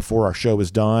do that before our show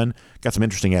is done. Got some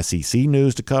interesting SEC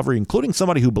news to cover, including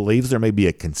somebody who believes there may be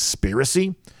a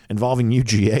conspiracy involving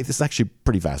UGA. This is actually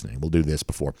pretty fascinating. We'll do this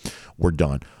before we're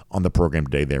done on the program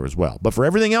today there as well. But for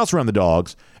everything else around the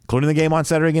Dogs, including the game on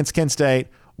Saturday against Kent State,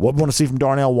 what we want to see from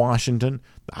Darnell Washington,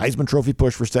 the Heisman Trophy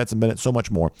push for Stetson Bennett, so much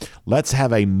more. Let's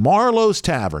have a Marlowe's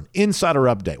Tavern Insider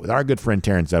Update with our good friend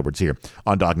Terrence Edwards here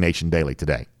on Dog Nation Daily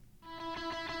today.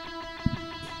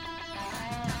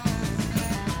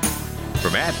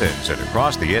 From Athens and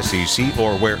across the SEC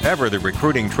or wherever the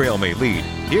recruiting trail may lead,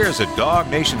 here's a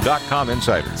DogNation.com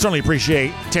insider. Certainly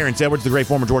appreciate Terrence Edwards, the great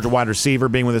former Georgia wide receiver,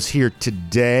 being with us here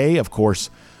today. Of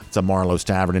course, it's a Marlowe's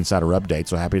Tavern Insider Update,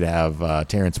 so happy to have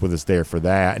Terrence with us there for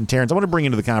that. And Terrence, I want to bring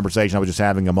into the conversation I was just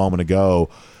having a moment ago.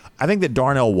 I think that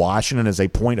Darnell Washington is a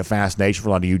point of fascination for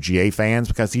a lot of UGA fans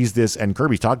because he's this, and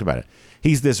Kirby's talked about it,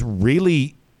 he's this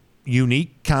really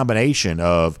unique combination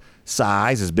of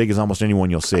size, as big as almost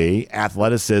anyone you'll see,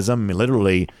 athleticism, I mean,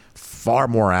 literally far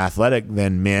more athletic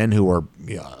than men who are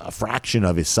a fraction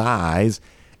of his size.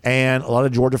 And a lot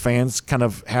of Georgia fans kind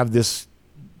of have this,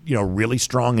 really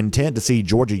strong intent to see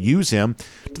Georgia use him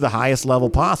to the highest level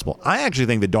possible. I actually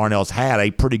think that Darnell's had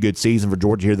a pretty good season for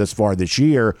Georgia here thus far this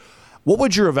year. What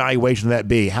would your evaluation of that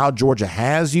be? How Georgia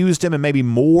has used him and maybe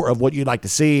more of what you'd like to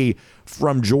see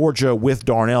from Georgia with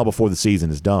Darnell before the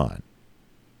season is done?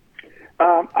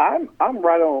 I'm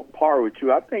right on par with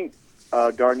you. I think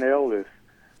Darnell is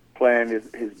playing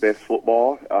his best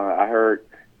football. I heard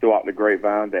throughout the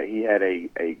grapevine that he had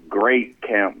a great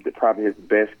camp, probably his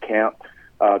best camp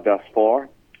thus far.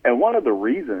 And one of the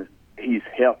reasons he's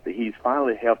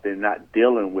finally healthy and not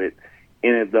dealing with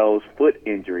any of those foot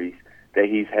injuries that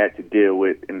he's had to deal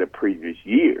with in the previous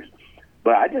years.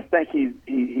 But I just think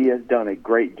he has done a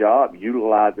great job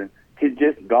utilizing his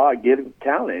just God-given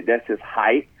talent. That's his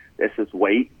height, that's his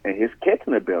weight, and his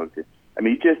catching ability. I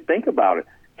mean, you just think about it.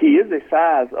 He is the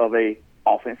size of a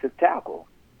offensive tackle.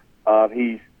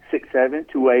 He's 6'7",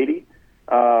 280,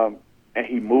 and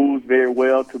he moves very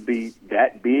well to be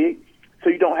that big. So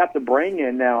you don't have to bring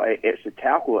in now an extra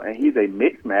tackle, and he's a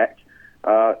mixed match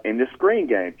in the screen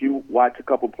game. If you watch a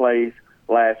couple plays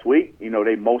last week,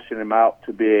 they motioned him out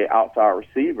to be an outside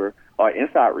receiver or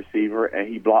inside receiver, and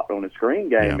he blocked on the screen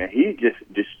game, and he's just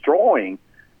destroying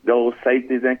those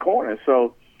safeties and corners.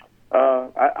 So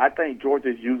I think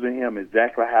Georgia's using him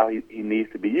exactly how he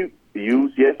needs to be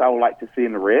used. Yes, I would like to see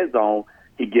in the red zone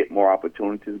he get more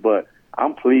opportunities, but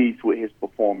I'm pleased with his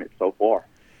performance so far.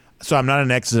 So I'm not an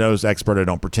X's and O's expert. I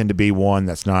don't pretend to be one.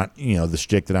 That's not, the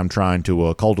shtick that I'm trying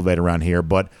to cultivate around here.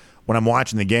 But when I'm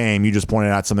watching the game, you just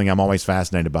pointed out something I'm always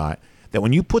fascinated by, that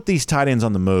when you put these tight ends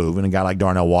on the move, and a guy like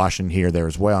Darnell Washington here, there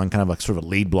as well, in kind of like sort of a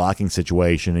lead blocking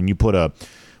situation, and you put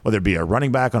whether it be a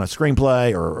running back on a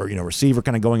screenplay or receiver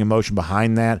kind of going in motion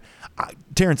behind that.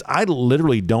 Terrence, I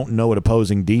literally don't know what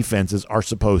opposing defenses are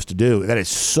supposed to do. That is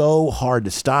so hard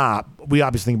to stop. We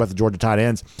obviously think about the Georgia tight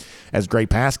ends as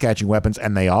great pass-catching weapons,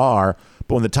 and they are.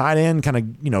 But when the tight end kind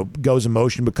of, goes in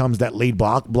motion, becomes that lead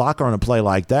blocker on a play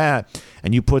like that,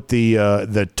 and you put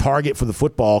the target for the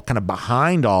football kind of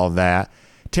behind all of that,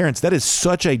 Terrence, that is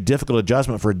such a difficult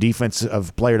adjustment for a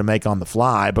defensive player to make on the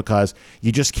fly because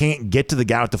you just can't get to the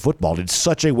guy with the football. It's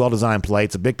such a well-designed play.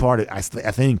 It's a big part, I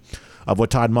think, of what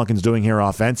Todd Monken's doing here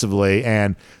offensively.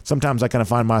 And sometimes I kind of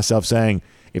find myself saying,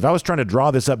 if I was trying to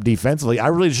draw this up defensively, I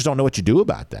really just don't know what you do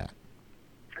about that.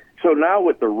 So now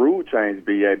with the rule change,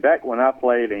 B.A., back when I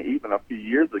played and even a few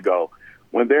years ago,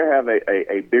 when they have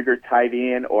a bigger tight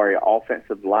end or an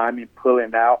offensive lineman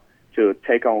pulling out to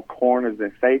take on corners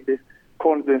and safeties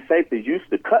used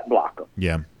to cut block them.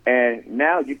 Yeah. And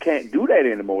now you can't do that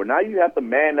anymore. Now you have to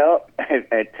man up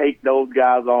and take those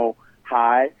guys on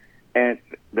high, and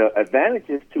the advantage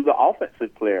is to the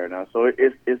offensive player now. So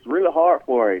it's really hard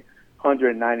for a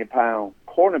 190-pound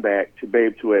cornerback to be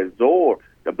able to absorb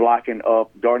the blocking of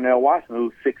Darnell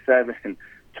Washington, who's 6'7",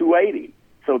 280.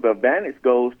 So the advantage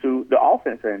goes to the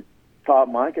offense, and Todd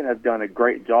Monken has done a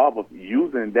great job of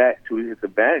using that to his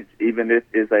advantage, even if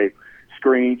it's a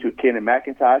screen to Kenny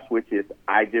McIntosh, which is,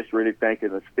 I just really think,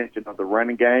 an extension of the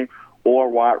running game, or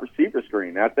wide receiver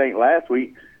screen. I think last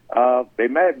week they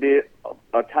may have did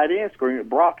a tight end screen at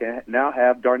Brock and now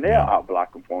have Darnell out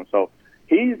blocking for him. So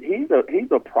he's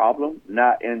a problem,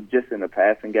 not just in the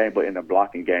passing game, but in the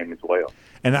blocking game as well.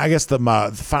 And I guess the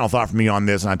final thought for me on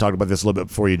this, and I talked about this a little bit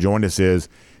before you joined us, is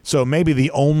so maybe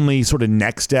the only sort of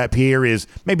next step here is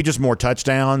maybe just more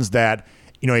touchdowns. That,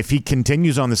 you know, if he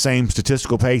continues on the same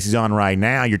statistical pace he's on right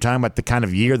now, you're talking about the kind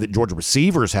of year that Georgia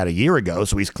receivers had a year ago,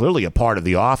 so he's clearly a part of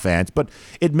the offense, but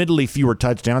admittedly fewer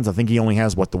touchdowns. I think he only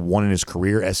has, the one in his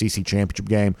career SEC championship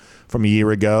game from a year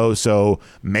ago, so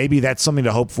maybe that's something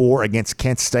to hope for against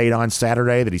Kent State on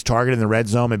Saturday, that he's targeted in the red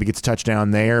zone, maybe gets a touchdown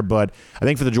there. But I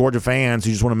think for the Georgia fans,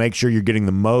 you just want to make sure you're getting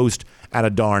the most out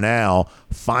of Darnell,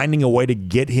 finding a way to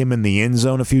get him in the end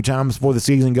zone a few times before the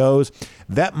season goes.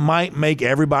 That might make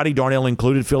everybody, Darnell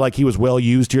included, feel like he was well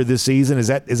used here this season. Is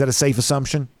that a safe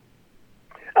assumption?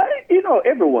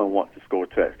 Everyone wants to score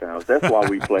touchdowns. That's why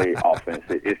we play offense.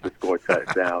 It's to score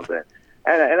touchdowns.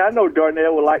 And I know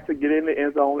Darnell would like to get in the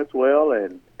end zone as well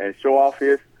and show off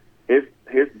his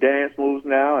dance moves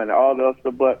now and all the other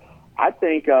stuff. But I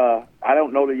think I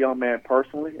don't know the young man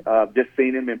personally. Just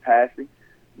seen him in passing.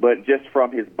 But just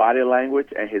from his body language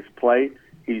and his play,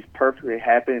 he's perfectly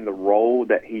happy in the role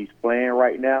that he's playing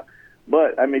right now.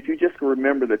 But, I mean, if you just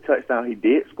remember the touchdown he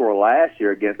did score last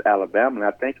year against Alabama, and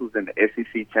I think it was in the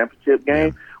SEC championship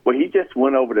game, where he just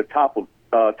went over the top of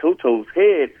Tutu's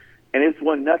head, and it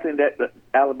wasn't nothing that the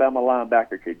Alabama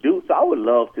linebacker could do. So I would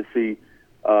love to see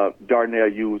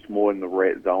Darnell used more in the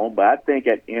red zone. But I think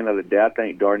at the end of the day, I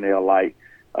think Darnell liked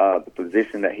the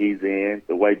position that he's in,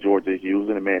 the way Georgia's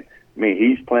using him. I mean,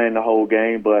 he's playing the whole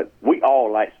game, but we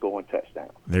all like scoring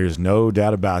touchdowns. There's no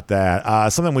doubt about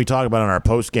that. Something we talked about on our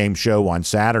post-game show on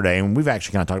Saturday, and we've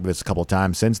actually kind of talked about this a couple of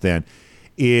times since then,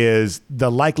 is the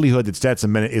likelihood that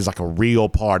Stetson Bennett is like a real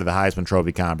part of the Heisman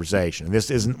Trophy conversation. This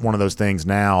isn't one of those things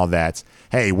now that's,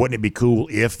 hey, wouldn't it be cool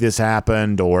if this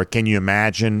happened, or can you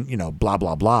imagine, blah,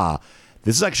 blah, blah.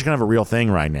 This is actually kind of a real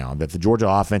thing right now, that the Georgia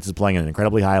offense is playing at an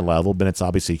incredibly high level. Bennett's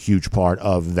obviously a huge part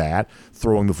of that,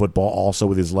 throwing the football also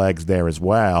with his legs there as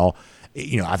well.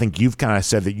 I think you've kind of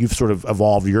said that you've sort of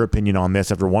evolved your opinion on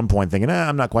this after one point thinking,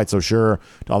 I'm not quite so sure,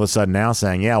 to all of a sudden now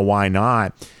saying, yeah, why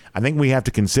not? I think we have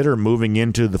to consider moving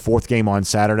into the fourth game on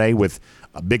Saturday with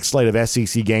a big slate of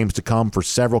SEC games to come for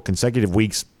several consecutive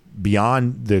weeks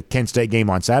beyond the Kent State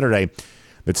game on Saturday.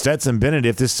 But Stetson Bennett,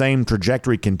 if this same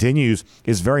trajectory continues,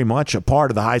 is very much a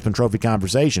part of the Heisman Trophy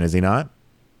conversation, is he not?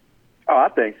 Oh, I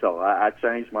think so. I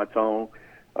changed my tone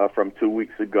from 2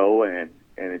 weeks ago, and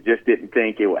I just didn't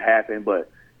think it would happen. But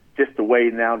just the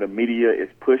way now the media is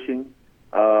pushing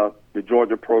the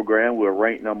Georgia program, we're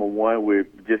ranked number one. We've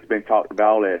just been talked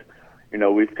about as,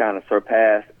 we've kind of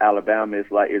surpassed Alabama. It's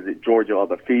like, is it Georgia or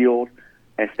the field?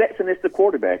 And Stetson is the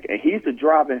quarterback, and he's the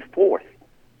driving force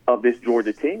of this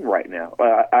Georgia team right now.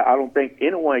 I don't think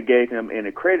anyone gave him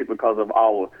any credit because of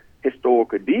our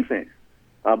historical defense.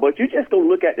 But you just go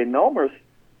look at the numbers.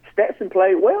 Stetson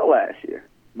played well last year,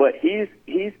 but he's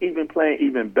even playing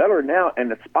even better now, and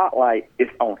the spotlight is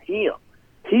on him.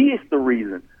 He is the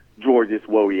reason Georgia's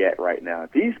where we at right now.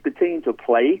 If he's continuing to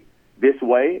play this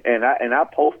way, and I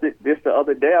posted this the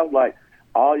other day, I was like,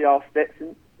 all y'all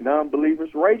Stetson non-believers,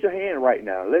 raise your hand right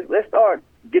now. Let's start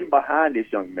getting behind this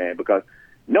young man, because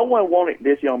no one wanted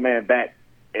this young man back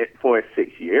for his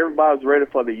 6th year. Everybody was ready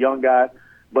for the young guys,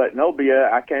 but no,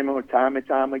 I came on time and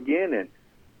time again,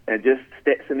 and just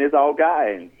Stetson is our guy,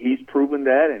 and he's proven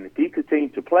that. And if he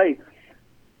continues to play,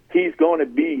 he's going to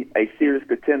be a serious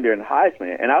contender in the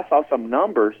Heisman. And I saw some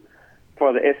numbers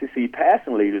for the SEC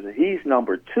passing leaders, and he's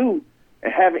number 2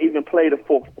 and haven't even played a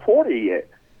fourth quarter yet.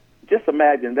 Just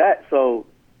imagine that. So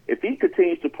if he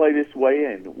continues to play this way,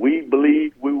 and we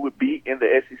believe we would be in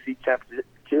the SEC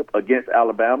championship against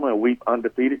Alabama and we've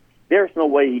undefeated, there's no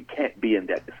way he can't be in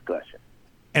that discussion.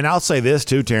 And I'll say this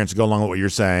too, Terrence, to go along with what you're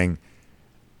saying.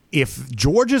 If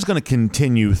Georgia's going to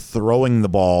continue throwing the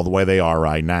ball the way they are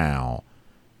right now,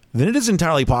 then it is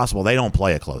entirely possible they don't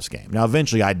play a close game. Now,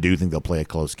 eventually, I do think they'll play a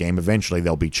close game. Eventually,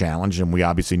 they'll be challenged, and we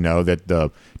obviously know that the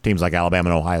teams like Alabama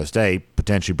and Ohio State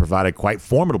potentially provide a quite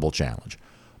formidable challenge.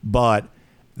 But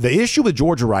the issue with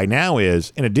Georgia right now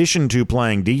is, in addition to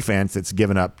playing defense that's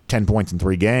given up 10 points in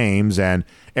 3 games and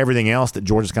everything else that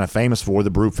Georgia's kind of famous for, the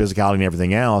brute physicality and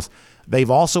everything else,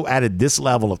 they've also added this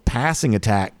level of passing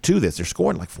attack to this. They're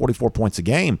scoring like 44 points a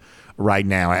game right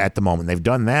now at the moment. They've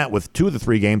done that with 2 of the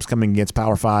 3 games coming against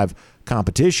Power 5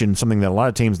 competition, something that a lot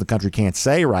of teams in the country can't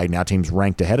say right now, teams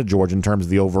ranked ahead of Georgia in terms of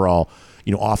the overall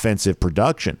offensive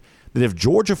production. That if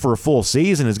Georgia for a full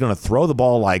season is going to throw the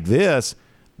ball like this,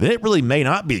 then it really may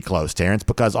not be close, Terrence,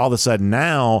 because all of a sudden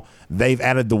now they've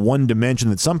added the one dimension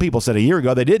that some people said a year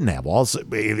ago they didn't have. Well,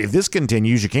 if this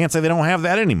continues, you can't say they don't have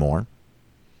that anymore.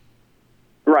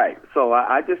 Right. So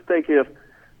I just think if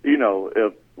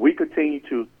we continue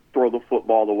to throw the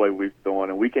football the way we've thrown,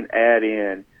 and we can add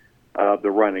in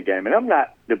the running game. And I'm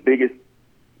not the biggest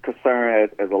concern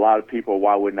as a lot of people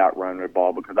why we're not running the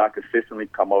ball, because I consistently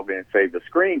come over and say the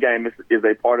screen game is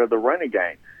a part of the running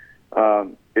game.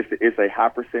 It's a high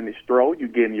percentage throw. You're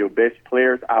getting your best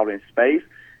players out in space,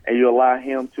 and you allow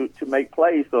him to make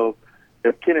plays. So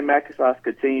if Kenny McIntosh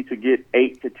continue to get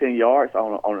 8 to 10 yards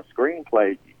on a screen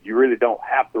play, you really don't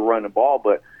have to run the ball.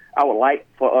 But I would like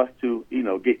for us to,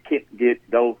 get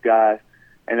those guys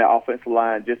and the offensive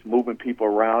line just moving people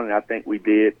around, and I think we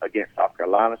did against South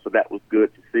Carolina, so that was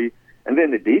good to see. And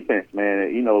then the defense,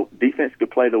 man, defense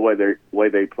could play the way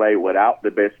they play without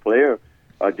the best player,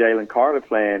 Jalen Carter,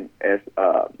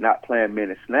 not playing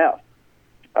many snaps.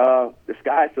 The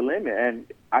sky's the limit, and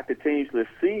I continuously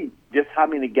see just how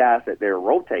many guys that they're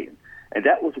rotating. And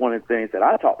that was one of the things that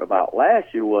I talked about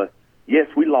last year was, yes,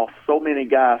 we lost so many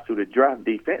guys to the draft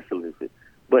defensively,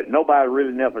 but nobody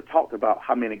really never talked about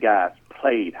how many guys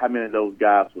played, how many of those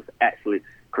guys was actually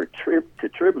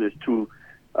contributors to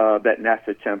that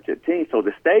national championship team. So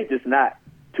the stage is not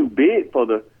too big for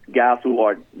the guys who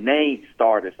are named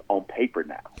starters on paper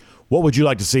now. What would you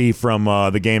like to see from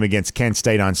the game against Kent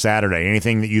State on Saturday?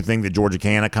 Anything that you think that Georgia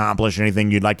can accomplish?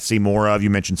 Anything you'd like to see more of? You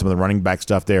mentioned some of the running back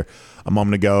stuff there a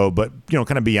moment ago, but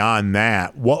kind of beyond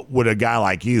that, what would a guy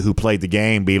like you who played the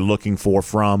game be looking for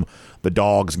from the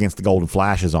Dogs against the Golden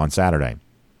Flashes on Saturday?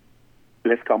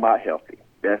 Let's come out healthy.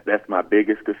 That's my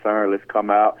biggest concern. Let's come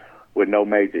out with no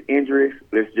major injuries.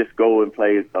 Let's just go and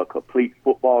play a complete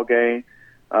football game.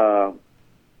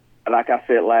 Like I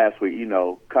said last week,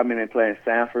 coming and playing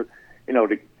Sanford,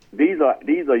 these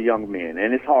are young men,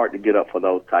 and it's hard to get up for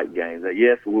those type games.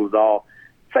 Yes, we was all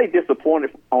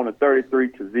disappointed on a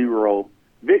 33-0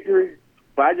 victory,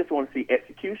 but I just want to see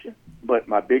execution. But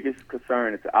my biggest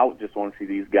concern is I just want to see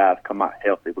these guys come out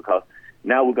healthy, because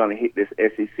now we're going to hit this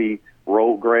SEC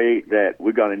road grade that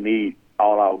we're going to need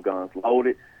all our guns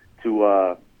loaded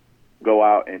to go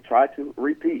out and try to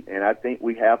repeat. And I think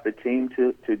we have the team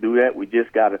to do that. We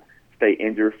just got to stay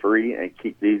injury-free and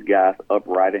keep these guys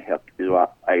upright and healthy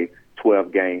throughout a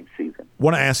 12-game season. I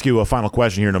want to ask you a final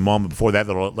question here in a moment. Before that,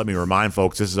 let me remind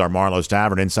folks, this is our Marlowe's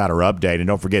Tavern Insider Update. And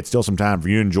don't forget, still some time for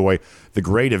you to enjoy the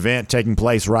great event taking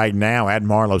place right now at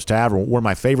Marlowe's Tavern. One of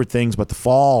my favorite things about the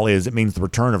fall is it means the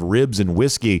return of ribs and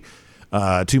whiskey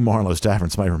to Marlowe's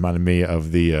Tavern. Somebody reminded me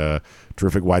of the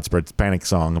terrific Widespread Panic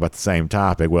song about the same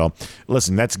topic. Well,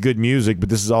 listen, that's good music, but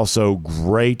this is also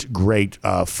great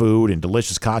food and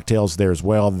delicious cocktails there as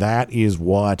well. That is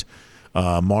what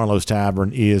Marlowe's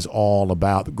Tavern is all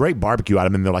about. The great barbecue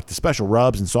item, and they're like the special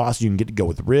rubs and sauces you can get to go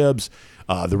with the ribs.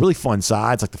 The really fun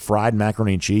sides like the fried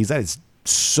macaroni and cheese. That is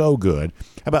so good.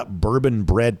 How about bourbon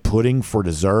bread pudding for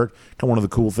dessert? Kind of one of the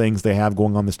cool things they have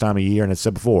going on this time of year. And I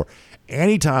said before,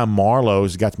 anytime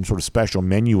Marlowe's got some sort of special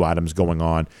menu items going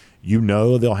on,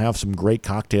 they'll have some great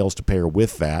cocktails to pair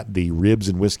with that. The ribs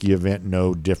and whiskey event,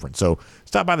 no different. So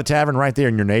stop by the tavern right there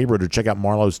in your neighborhood or check out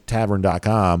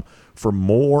marlowstavern.com for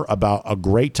more about a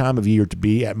great time of year to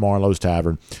be at Marlowe's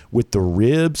Tavern with the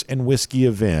ribs and whiskey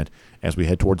event as we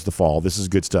head towards the fall. This is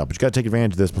good stuff, but you got to take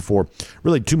advantage of this before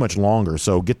really too much longer.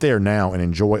 So get there now and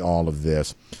enjoy all of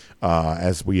this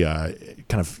as we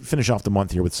kind of finish off the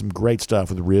month here with some great stuff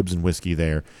with the ribs and whiskey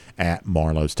there at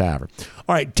Marlowe's Tavern.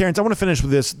 All right, Terrence, I want to finish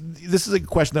with this. This is a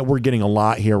question that we're getting a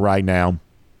lot here right now.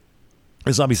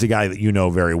 This is obviously a guy that you know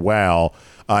very well.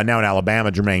 Now in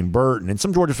Alabama, Jermaine Burton. And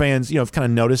some Georgia fans, have kind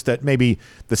of noticed that maybe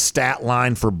the stat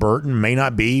line for Burton may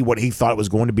not be what he thought it was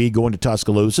going to be going to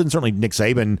Tuscaloosa. And certainly Nick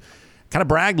Saban kind of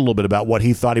bragged a little bit about what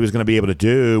he thought he was going to be able to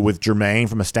do with Jermaine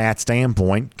from a stat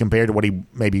standpoint compared to what he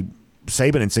maybe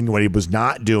Saban insinuated he was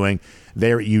not doing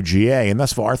there at UGA. And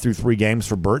thus far, through 3 games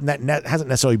for Burton, that hasn't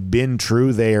necessarily been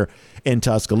true there in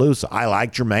Tuscaloosa. I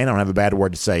like Jermaine. I don't have a bad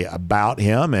word to say about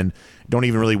him, and don't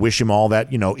even really wish him all that,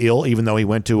 ill, even though he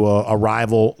went to a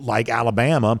rival like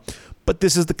Alabama. But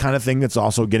this is the kind of thing that's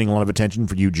also getting a lot of attention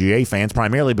for UGA fans,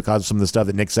 primarily because of some of the stuff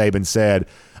that Nick Saban said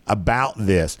about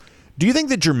this. Do you think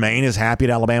that Jermaine is happy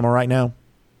at Alabama right now?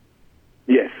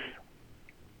 Yes.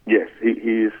 Yes, he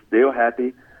is still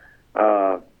happy.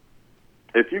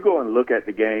 If you go and look at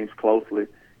the games closely,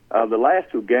 the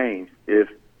last 2 games, if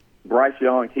Bryce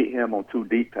Young hit him on 2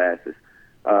 deep passes,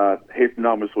 his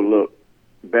numbers will look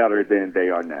better than they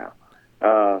are now.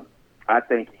 I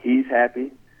think he's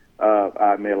happy.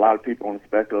 A lot of people want to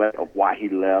speculate of why he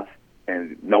left,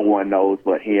 and no one knows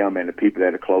but him and the people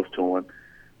that are close to him.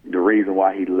 the reason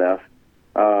why he left.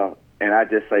 And I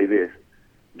just say this.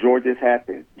 George is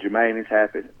happy. Jermaine is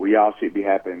happy. We all should be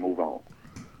happy and move on.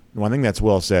 Well, I think that's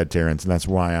well said, Terrence, and that's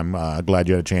why I'm glad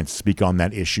you had a chance to speak on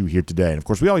that issue here today. And, of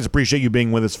course, we always appreciate you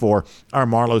being with us for our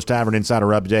Marlowe's Tavern Insider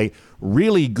Update.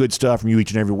 Really good stuff from you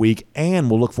each and every week, and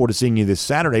we'll look forward to seeing you this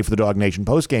Saturday for the Dog Nation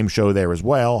postgame show there as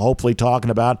well, hopefully talking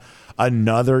about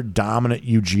another dominant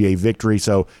UGA victory.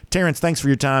 So, Terrence, thanks for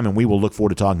your time, and we will look forward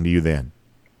to talking to you then.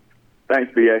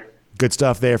 Thanks, B.A. Good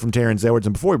stuff there from Terrence Edwards.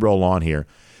 And before we roll on here,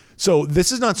 so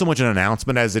this is not so much an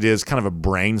announcement as it is kind of a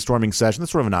brainstorming session.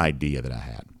 That's sort of an idea that I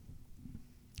had.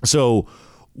 So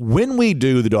when we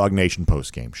do the Dog Nation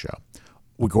postgame show,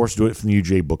 we, of course, do it from the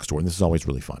UGA bookstore, and this is always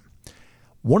really fun.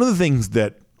 One of the things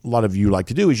that a lot of you like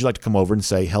to do is you like to come over and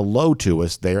say hello to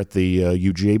us there at the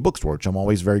UGA bookstore, which I'm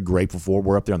always very grateful for.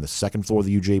 We're up there on the second floor of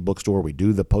the UGA bookstore. We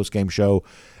do the postgame show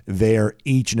there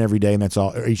each and every day, and that's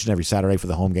all, or each and every Saturday for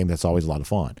the home game. That's always a lot of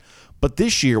fun. But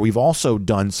this year, we've also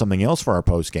done something else for our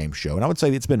postgame show, and I would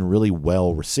say it's been really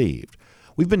well received.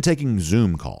 We've been taking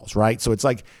Zoom calls, right? So it's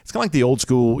kind of like the old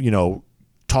school,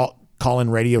 call-in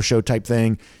radio show type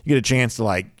thing. You get a chance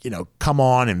to come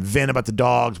on and vent about the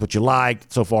dogs, what you like.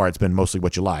 So far, it's been mostly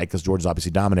what you like because Georgia's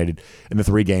obviously dominated in the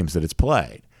 3 games that it's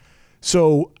played.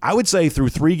 So I would say through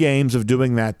 3 games of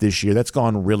doing that this year, that's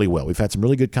gone really well. We've had some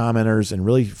really good commenters and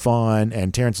really fun,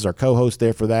 and Terrence is our co-host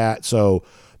there for that. So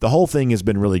the whole thing has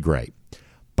been really great.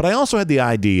 But I also had the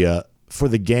idea for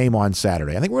the game on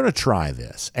Saturday. I think we're going to try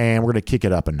this, and we're going to kick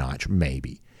it up a notch,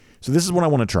 maybe. So this is what I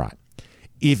want to try.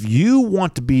 If you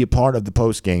want to be a part of the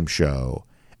post-game show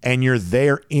and you're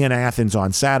there in Athens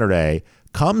on Saturday,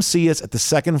 come see us at the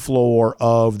second floor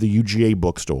of the UGA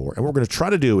bookstore. And what we're going to try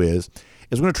to do is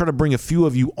we're going to try to bring a few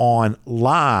of you on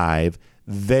live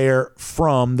there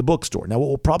from the bookstore. Now, what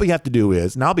we'll probably have to do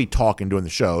is, and I'll be talking during the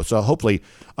show, so hopefully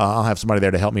I'll have somebody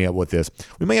there to help me out with this.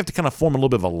 We may have to kind of form a little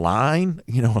bit of a line,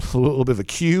 a little bit of a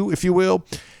queue, if you will,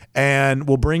 and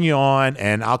we'll bring you on,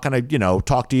 and I'll kind of,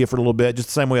 talk to you for a little bit, just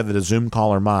the same way that a Zoom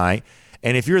caller might.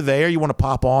 And if you're there, you want to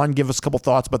pop on, give us a couple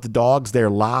thoughts about the dogs. They're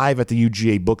live at the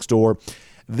UGA bookstore.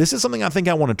 This is something I think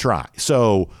I want to try.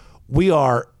 So we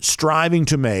are striving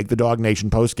to make the Dog Nation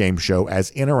postgame show as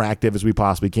interactive as we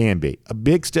possibly can be. A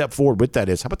big step forward with that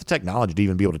is, how about the technology to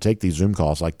even be able to take these Zoom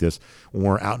calls like this when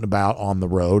we're out and about on the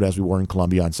road, as we were in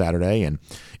Columbia on Saturday and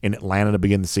in Atlanta to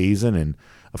begin the season, and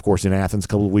of course in Athens a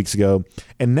couple of weeks ago.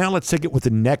 And now let's take it with the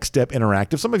next step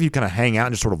interactive. Some of you kind of hang out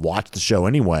and just sort of watch the show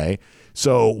anyway.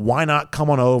 So why not come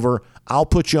on over? I'll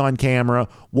put you on camera.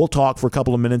 We'll talk for a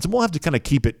couple of minutes, and we'll have to kind of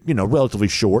keep it, relatively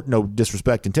short. No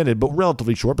disrespect intended, but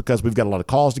relatively short because we've got a lot of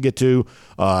calls to get to.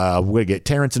 We're going to get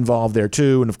Terrence involved there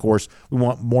too, and of course, we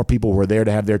want more people who are there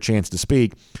to have their chance to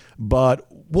speak. But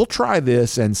we'll try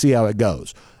this and see how it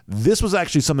goes. This was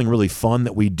actually something really fun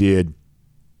that we did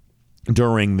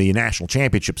during the national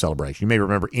championship celebration. You may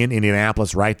remember in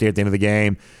Indianapolis, right there at the end of the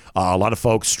game, a lot of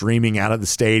folks streaming out of the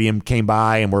stadium came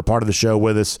by and were part of the show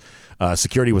with us.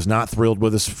 Security was not thrilled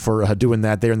with us for doing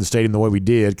that there in the stadium the way we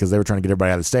did, because they were trying to get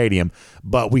everybody out of the stadium.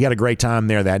 But we had a great time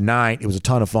there that night. It was a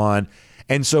ton of fun.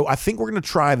 And so I think we're going to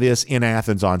try this in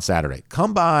Athens on Saturday.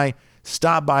 Come by,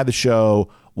 stop by the show.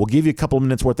 We'll give you a couple of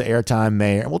minutes worth of airtime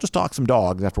there, and we'll just talk some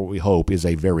dogs after what we hope is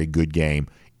a very good game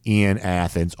in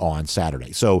Athens on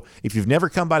Saturday. So if you've never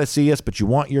come by to see us, but you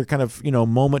want your kind of,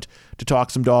 moment to talk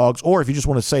some dogs, or if you just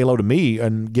want to say hello to me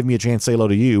and give me a chance to say hello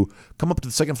to you, come up to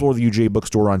the second floor of the UGA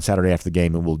bookstore on Saturday after the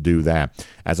game, and we'll do that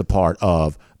as a part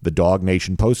of the Dog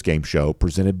Nation postgame show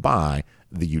presented by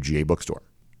the UGA bookstore.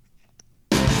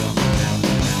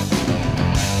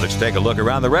 Let's take a look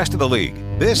around the rest of the league.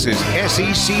 This is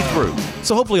SEC Through.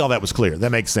 So hopefully all that was clear.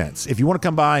 That makes sense. If you want to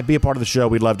come by, be a part of the show,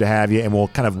 we'd love to have you, and we'll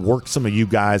kind of work some of you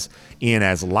guys in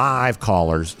as live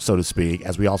callers, so to speak,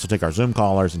 as we also take our Zoom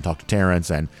callers and talk to Terrence.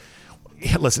 And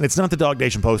listen, it's not the Dog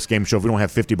Nation post-game show if we don't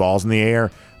have 50 balls in the air.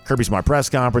 Kirby Smart press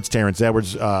conference, Terrence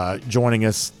Edwards joining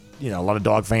us, a lot of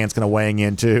dog fans kind of weighing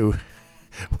in too.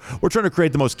 We're trying to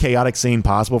create the most chaotic scene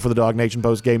possible for the Dog Nation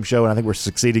post-game show, and I think we're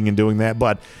succeeding in doing that,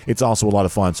 but it's also a lot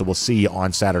of fun. So we'll see you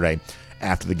on Saturday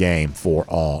after the game for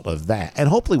all of that. And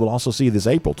hopefully we'll also see you this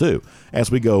April, too,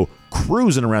 as we go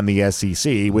cruising around the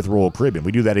SEC with Royal Caribbean.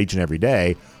 We do that each and every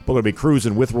day. We're going to be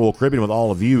cruising with Royal Caribbean with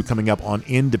all of you coming up on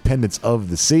Independence of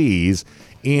the Seas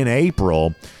in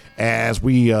April, as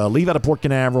we leave out of Port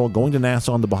Canaveral, going to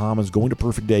Nassau in the Bahamas, going to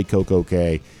Perfect Day Coco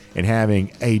Cay, and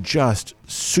having a just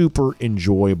super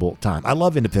enjoyable time. I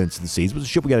love Independence of the Seas. It was a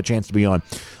ship we got a chance to be on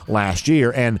last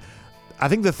year, and I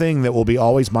think the thing that will be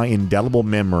always my indelible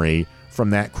memory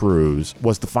from that cruise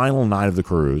was the final night of the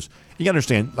cruise. You gotta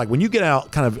understand, like when you get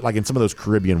out kind of like in some of those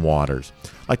Caribbean waters,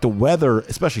 like the weather,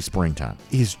 especially springtime,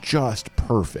 is just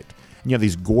perfect. And you have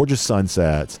these gorgeous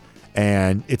sunsets,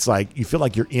 and it's like you feel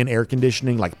like you're in air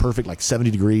conditioning, like perfect, like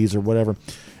 70 degrees or whatever,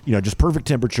 just perfect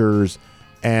temperatures,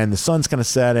 and the sun's kind of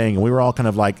setting, and we were all kind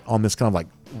of like on this kind of like,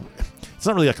 it's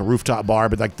not really like a rooftop bar,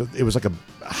 but like it was like a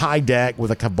high deck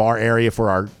with like a bar area for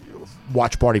our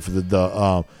watch party for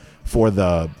the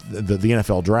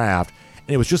NFL draft.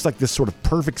 And it was just like this sort of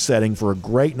perfect setting for a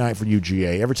great night for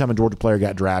UGA. Every time a Georgia player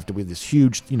got drafted, we had this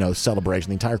huge, celebration.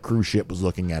 The entire cruise ship was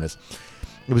looking at us.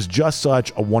 It was just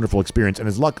such a wonderful experience. And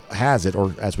as luck has it,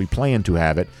 or as we plan to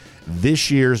have it, this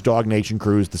year's Dog Nation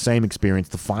cruise, the same experience.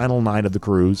 The final night of the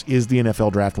cruise is the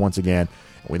NFL draft once again.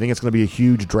 And we think it's going to be a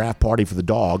huge draft party for the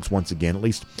dogs once again, at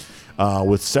least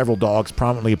with several dogs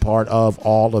prominently a part of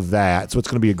all of that. So it's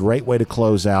going to be a great way to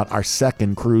close out our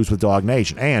second cruise with Dog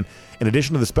Nation. And in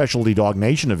addition to the specialty Dog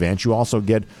Nation events, you also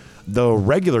get the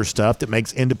regular stuff that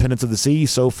makes Independence of the Seas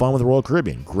so fun with the Royal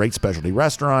Caribbean. Great specialty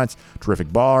restaurants,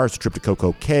 terrific bars, a trip to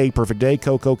Coco Cay, Perfect Day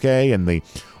Coco Cay, and the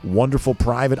wonderful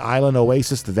private island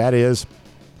oasis that is.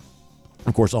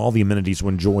 Of course, all the amenities to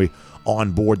enjoy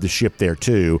on board the ship there,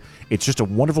 too. It's just a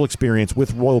wonderful experience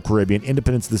with Royal Caribbean,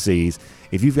 Independence of the Seas.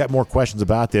 If you've got more questions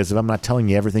about this, if I'm not telling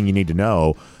you everything you need to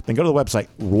know, then go to the website,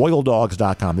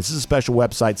 royaldogs.com. This is a special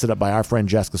website set up by our friend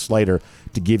Jessica Slater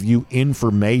to give you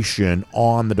information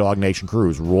on the Dog Nation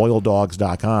cruise,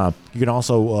 royaldogs.com. You can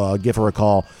also give her a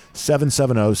call,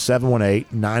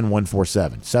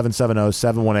 770-718-9147.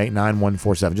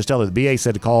 770-718-9147. Just tell her the BA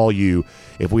said to call you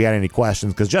if we had any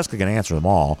questions, because Jessica can answer them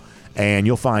all. And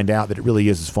you'll find out that it really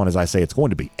is as fun as I say it's going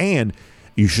to be. And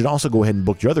you should also go ahead and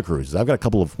book your other cruises. I've got a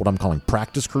couple of what I'm calling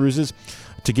practice cruises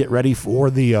to get ready for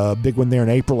the big one there in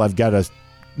April. I've got a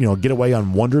getaway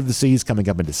on Wonder of the Seas coming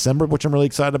up in December, which I'm really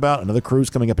excited about. Another cruise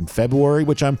coming up in February,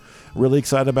 which I'm really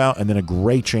excited about. And then a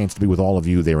great chance to be with all of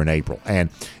you there in April. And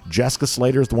Jessica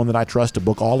Slater is the one that I trust to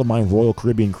book all of my Royal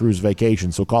Caribbean cruise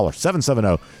vacations. So call her,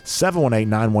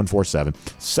 770-718-9147,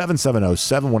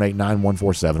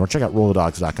 770-718-9147, or check out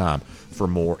royaldogs.com for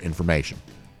more information.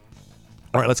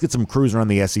 All right, let's get some cruising around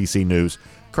the SEC news,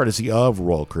 courtesy of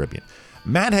Royal Caribbean.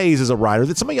 Matt Hayes is a writer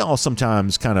that some of y'all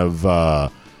sometimes kind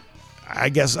of... I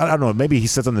guess, I don't know, maybe he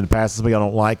said something in the past that some of y'all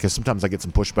don't like, because sometimes I get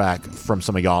some pushback from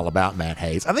some of y'all about Matt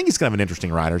Hayes. I think he's kind of an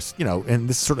interesting writer, and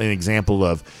this is certainly an example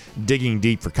of digging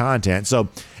deep for content. So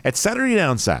at Saturday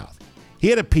Down South, he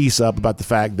had a piece up about the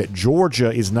fact that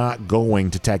Georgia is not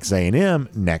going to Texas A&M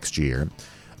next year.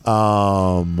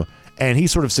 And he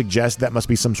sort of suggests that must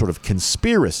be some sort of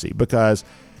conspiracy, because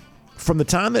from the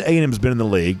time that A&M has been in the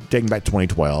league, dating back to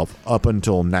 2012, up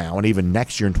until now, and even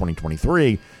next year in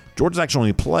 2023, Georgia's actually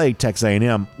only played Texas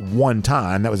A&M one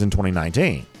time. That was in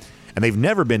 2019. And they've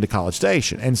never been to College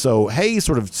Station. And so Hayes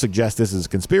sort of suggests this is a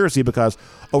conspiracy because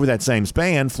over that same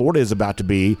span, Florida is about to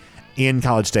be in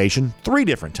College Station 3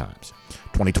 different times.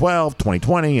 2012,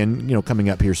 2020, and coming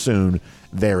up here soon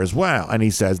there as well. And he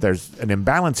says there's an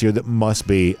imbalance here that must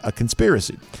be a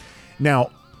conspiracy.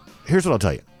 Now, here's what I'll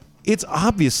tell you. It's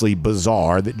obviously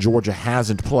bizarre that Georgia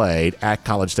hasn't played at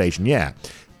College Station yet.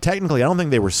 Technically, I don't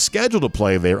think they were scheduled to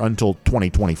play there until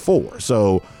 2024.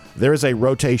 So there is a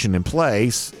rotation in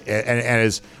place.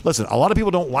 And listen, a lot of people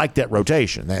don't like that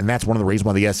rotation. And that's one of the reasons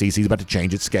why the SEC is about to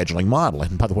change its scheduling model.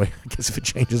 And by the way, I guess if it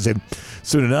changes it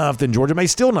soon enough, then Georgia may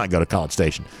still not go to College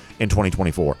Station in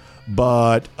 2024.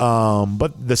 But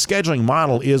the scheduling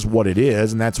model is what it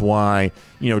is. And that's why,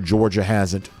 Georgia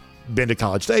hasn't been to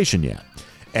College Station yet.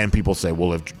 And people say,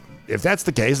 well, if that's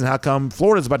the case, then how come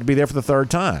Florida's about to be there for the 3rd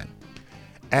time?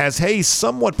 As Hayes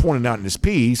somewhat pointed out in his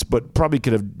piece, but probably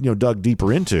could have dug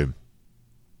deeper into,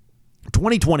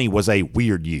 2020 was a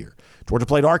weird year. Georgia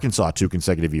played Arkansas 2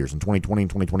 consecutive years in 2020 and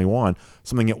 2021,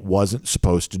 something it wasn't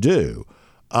supposed to do.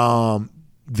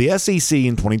 The SEC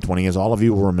in 2020, as all of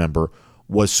you will remember,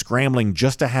 was scrambling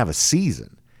just to have a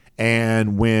season.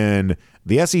 And when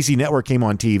the SEC Network came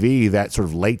on TV that sort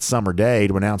of late summer day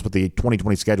to announce what the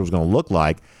 2020 schedule was going to look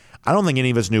like, I don't think any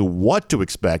of us knew what to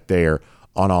expect there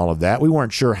on all of that. We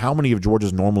weren't sure how many of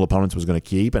Georgia's normal opponents was going to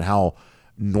keep and how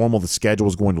normal the schedule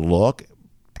was going to look.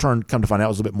 Come to find out it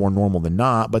was a bit more normal than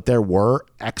not, but there were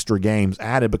extra games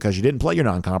added because you didn't play your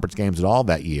non-conference games at all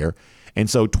that year. And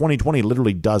so 2020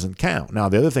 literally doesn't count. Now,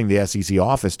 the other thing the SEC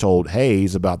office told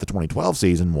Hayes about the 2012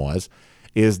 season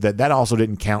is that also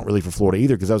didn't count really for Florida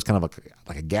either, because that was kind of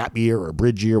like a gap year or a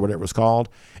bridge year, whatever it was called.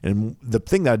 And the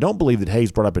thing that I don't believe that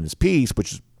Hayes brought up in his piece,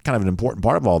 which is kind of an important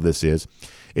part of all this, is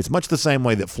it's much the same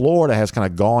way that Florida has kind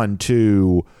of gone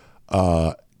to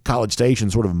College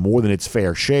Station sort of more than its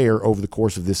fair share over the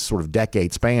course of this sort of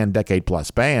decade plus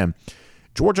span.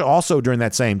 Georgia also, during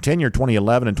that same tenure,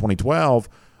 2011 and 2012,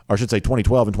 or I should say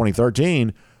 2012 and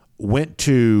 2013, went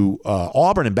to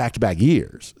Auburn in back-to-back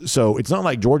years. So it's not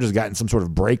like Georgia's gotten some sort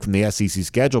of break from the SEC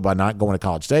schedule by not going to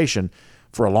College Station.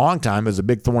 For a long time, it was a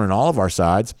big thorn in all of our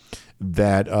sides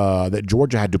that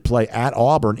Georgia had to play at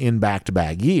Auburn in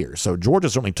back-to-back years. So Georgia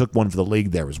certainly took one for the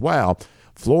league there as well.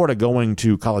 Florida going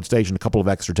to College Station a couple of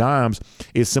extra times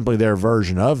is simply their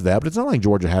version of that. But it's not like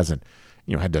Georgia hasn't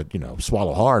had to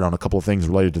swallow hard on a couple of things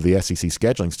related to the SEC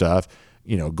scheduling stuff.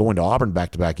 Going to Auburn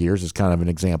back-to-back years is kind of an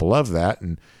example of that.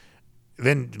 And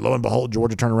then, lo and behold,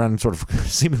 Georgia turned around and sort of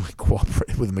seemingly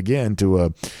cooperated with them again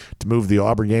to move the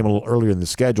Auburn game a little earlier in the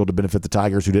schedule to benefit the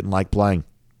Tigers, who didn't like playing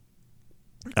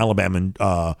Alabama and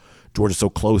Georgia so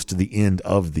close to the end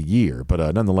of the year.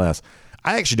 But nonetheless,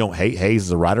 I actually don't hate Hayes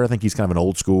as a writer. I think he's kind of an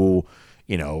old school,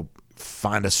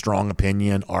 find a strong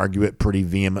opinion, argue it pretty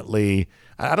vehemently.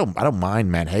 I don't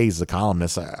mind Matt Hayes as a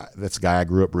columnist. That's a guy I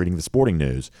grew up reading the Sporting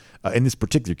News. In this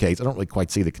particular case, I don't really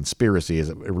quite see the conspiracy as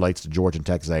it relates to Georgia and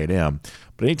Texas A&M.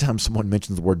 But anytime someone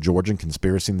mentions the word Georgia and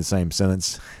conspiracy in the same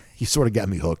sentence, he sort of got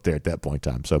me hooked there at that point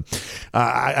in time. So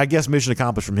I guess mission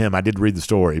accomplished from him. I did read the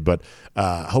story, but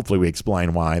hopefully we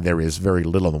explain why there is very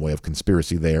little in the way of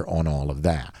conspiracy there on all of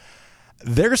that.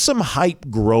 There's some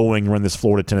hype growing around this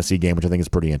Florida-Tennessee game, which I think is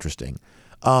pretty interesting.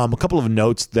 A couple of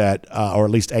notes that, or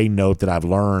at least a note that I've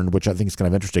learned, which I think is kind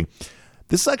of interesting.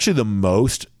 This is actually the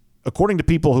most, according to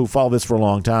people who follow this for a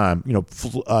long time,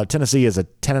 Tennessee is a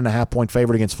 10.5-point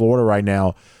favorite against Florida right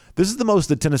now. This is the most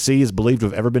that Tennessee is believed to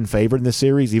have ever been favored in this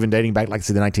series, even dating back, like I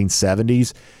say, the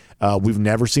 1970s. We've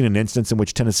never seen an instance in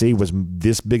which Tennessee was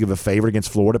this big of a favorite against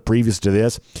Florida previous to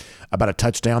this. About a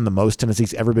touchdown, the most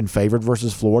Tennessee's ever been favored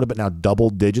versus Florida, but now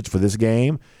double digits for this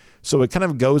game. So it kind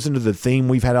of goes into the theme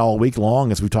we've had all week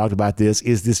long as we talked about this.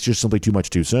 Is this just simply too much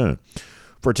too soon?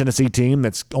 For a Tennessee team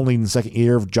that's only in the second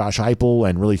year of Josh Heupel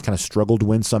and really kind of struggled to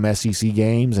win some SEC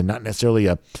games and not necessarily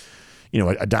a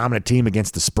dominant team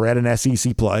against the spread in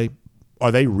SEC play,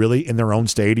 are they really in their own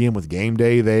stadium with game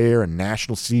day there and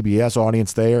national CBS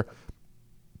audience there?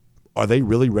 Are they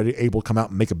really able to come out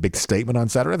and make a big statement on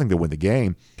Saturday? I think they'll win the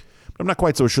game. I'm not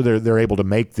quite so sure they're able to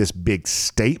make this big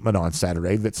statement on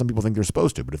Saturday that some people think they're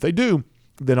supposed to. But if they do,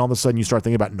 then all of a sudden you start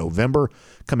thinking about November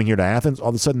coming here to Athens. All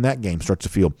of a sudden that game starts to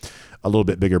feel a little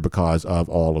bit bigger because of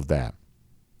all of that.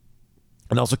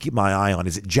 And also keep my eye on,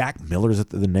 is it Jack Miller? Is it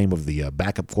the name of the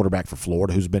backup quarterback for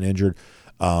Florida who's been injured?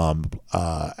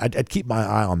 I'd keep my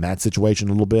eye on that situation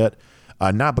a little bit.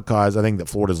 Not because I think that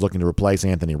Florida's looking to replace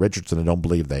Anthony Richardson. I don't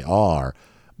believe they are.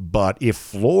 But if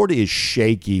Florida is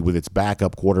shaky with its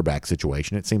backup quarterback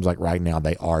situation, it seems like right now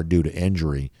they are due to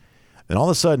injury, then all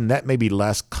of a sudden that may be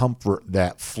less comfort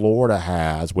that Florida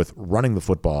has with running the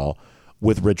football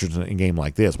with Richardson in a game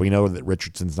like this. We know that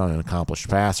Richardson's not an accomplished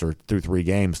passer through 3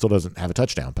 games, still doesn't have a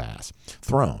touchdown pass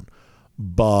thrown.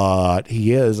 But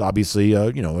he is obviously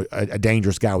a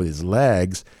dangerous guy with his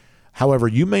legs. However,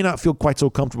 you may not feel quite so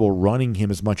comfortable running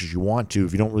him as much as you want to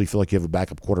if you don't really feel like you have a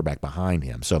backup quarterback behind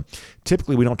him. So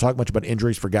typically we don't talk much about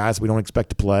injuries for guys we don't expect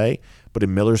to play. But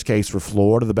in Miller's case for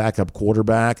Florida, the backup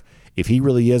quarterback, if he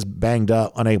really is banged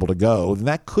up, unable to go, then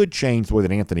that could change the way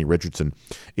that Anthony Richardson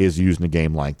is used in a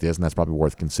game like this, and that's probably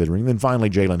worth considering. And then finally,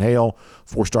 Jalen Hale,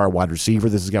 4-star wide receiver.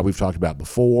 This is a guy we've talked about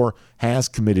before, has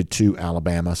committed to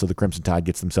Alabama, so the Crimson Tide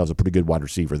gets themselves a pretty good wide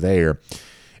receiver there.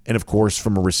 And, of course,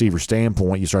 from a receiver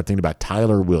standpoint, you start thinking about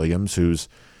Tyler Williams, who's,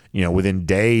 within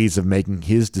days of making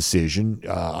his decision.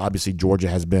 Obviously, Georgia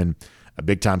has been a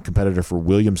big-time competitor for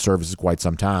Williams' services quite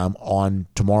some time. On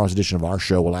tomorrow's edition of our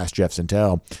show, we'll ask Jeff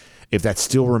Sentell if that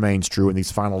still remains true in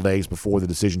these final days before the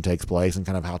decision takes place and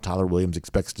kind of how Tyler Williams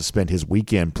expects to spend his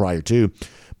weekend prior to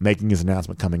making his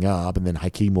announcement coming up. And then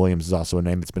Hakeem Williams is also a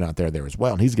name that's been out there as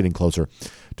well, and he's getting closer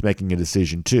to making a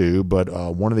decision too. But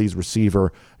one of these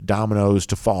receiver dominoes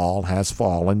to fall has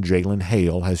fallen. Jalen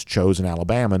Hale has chosen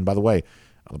Alabama. And by the way,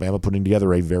 Alabama putting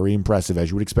together a very impressive,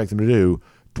 as you would expect them to do,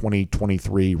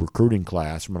 2023 recruiting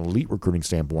class from an elite recruiting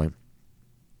standpoint.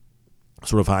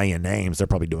 Sort of high-end names, they're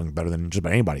probably doing better than just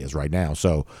about anybody is right now.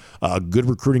 So good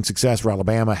recruiting success for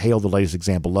Alabama. Hale, the latest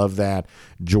example of that.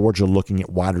 Georgia looking at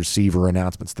wide receiver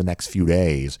announcements the next few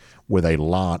days with a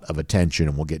lot of attention,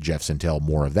 and we'll get Jeff Sentell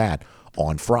more of that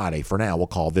on Friday. For now, we'll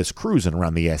call this Cruising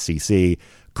Around the SEC,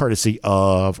 courtesy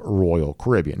of Royal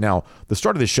Caribbean. Now, the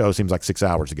start of this show seems like 6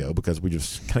 hours ago because we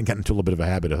just kind of got into a little bit of a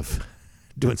habit of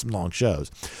doing some long shows.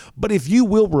 But if you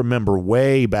will remember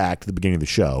way back to the beginning of the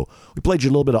show, we played you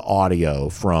a little bit of audio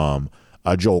from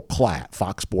Joel Klatt,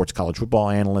 Fox Sports college football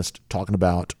analyst, talking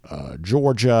about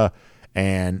Georgia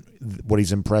and what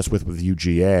he's impressed with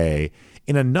UGA.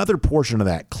 In another portion of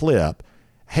that clip,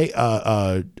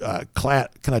 Klatt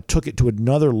kind of took it to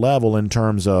another level in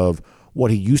terms of what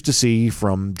he used to see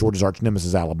from Georgia's arch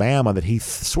nemesis Alabama that he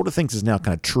sort of thinks is now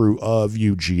kind of true of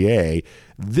UGA.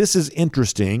 This is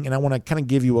interesting, and I want to kind of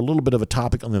give you a little bit of a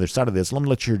topic on the other side of this. Let me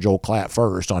let you hear Joel Klatt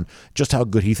first on just how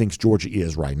good he thinks Georgia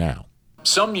is right now.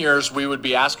 Some years we would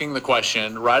be asking the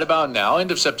question right about now,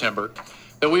 end of September,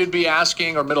 that we would be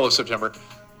asking, or middle of September,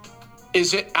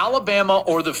 is it Alabama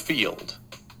or the field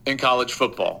in college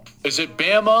football? Is it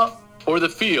Bama or the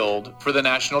field for the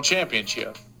national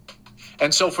championship?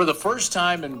 And so for the first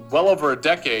time in well over a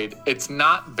decade, it's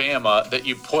not Bama that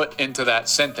you put into that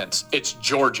sentence. It's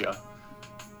Georgia.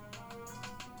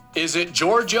 Is it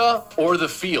Georgia or the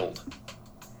field?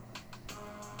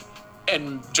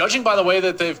 And judging by the way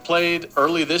that they've played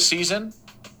early this season,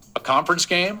 a conference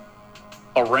game,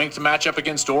 a ranked matchup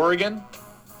against Oregon,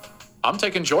 I'm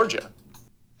taking Georgia.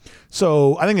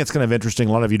 So I think that's kind of interesting.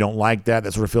 A lot of you don't like that.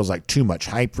 That sort of feels like too much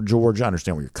hype for Georgia. I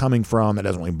understand where you're coming from. That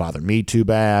doesn't really bother me too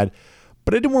bad.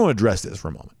 But I did want to address this for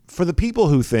a moment. For the people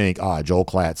who think, Joel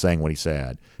Klatt saying what he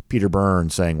said, Peter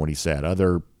Burns saying what he said,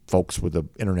 other folks with the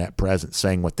internet presence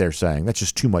saying what they're saying, that's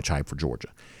just too much hype for Georgia.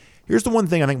 Here's the one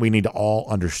thing I think we need to all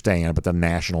understand about the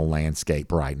national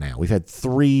landscape right now. We've had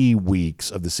 3 weeks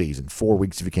of the season, 4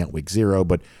 weeks if you count week 0,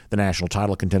 but the national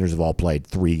title contenders have all played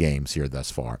 3 games here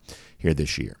thus far, here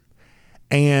this year.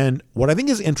 And what I think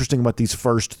is interesting about these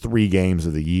first 3 games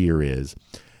of the year is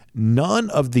none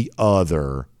of the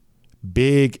other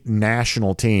big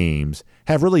national teams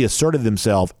have really asserted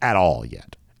themselves at all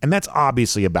yet. And that's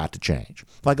obviously about to change.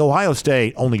 Like Ohio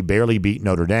State only barely beat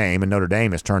Notre Dame, and Notre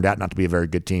Dame has turned out not to be a very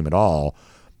good team at all.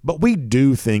 But we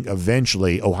do think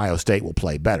eventually Ohio State will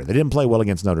play better. They didn't play well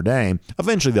against Notre Dame.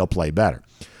 Eventually they'll play better.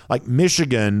 Like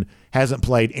Michigan hasn't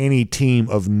played any team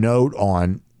of note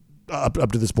on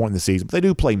up to this point in the season. But they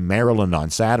do play Maryland on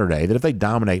Saturday. That if they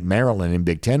dominate Maryland in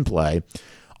Big Ten play,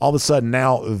 all of a sudden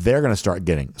now they're going to start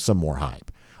getting some more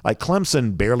hype. Like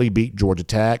Clemson barely beat Georgia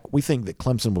Tech. We think that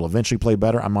Clemson will eventually play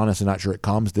better. I'm honestly not sure it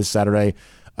comes this Saturday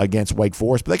against Wake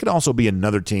Forest, but they could also be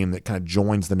another team that kind of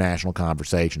joins the national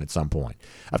conversation at some point.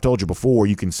 I've told you before,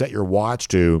 you can set your watch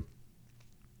to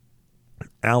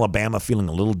Alabama feeling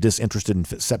a little disinterested in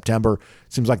September.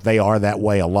 Seems like they are that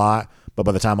way a lot, but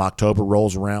by the time October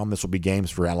rolls around, this will be games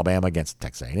for Alabama against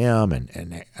Texas A&M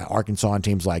and Arkansas and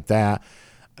teams like that,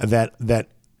 that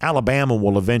Alabama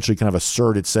will eventually kind of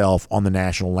assert itself on the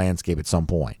national landscape at some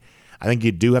point. I think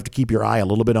you do have to keep your eye a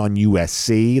little bit on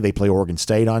USC. They play Oregon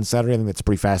State on Saturday. I think that's a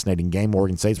pretty fascinating game.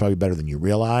 Oregon State's probably better than you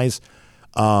realize.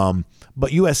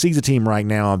 But USC's a team right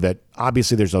now that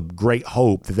obviously there's a great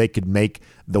hope that they could make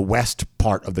the west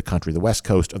part of the country, the west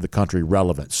coast of the country,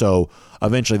 relevant. So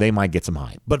eventually they might get some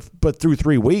hype. But through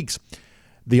 3 weeks,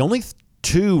 the only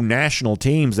 2 national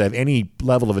teams that have any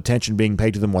level of attention being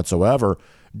paid to them whatsoever,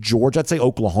 Georgia, I'd say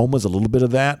Oklahoma's a little bit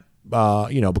of that,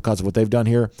 because of what they've done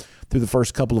here through the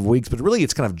first couple of weeks. But really,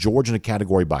 it's kind of Georgia in a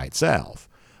category by itself.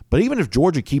 But even if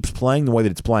Georgia keeps playing the way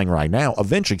that it's playing right now,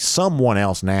 eventually someone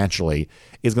else naturally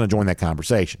is going to join that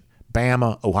conversation.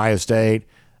 Bama, Ohio State,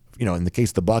 in the case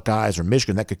of the Buckeyes or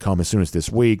Michigan, that could come as soon as this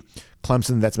week.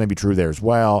 Clemson, that's maybe true there as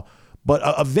well. But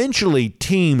eventually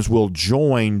teams will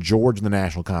join Georgia in the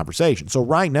national conversation. So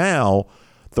right now,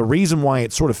 the reason why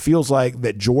it sort of feels like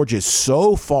that Georgia is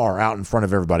so far out in front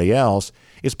of everybody else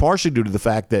is partially due to the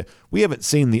fact that we haven't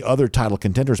seen the other title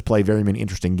contenders play very many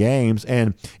interesting games,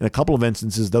 and in a couple of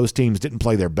instances, those teams didn't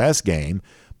play their best game.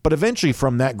 But eventually,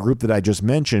 from that group that I just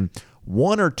mentioned,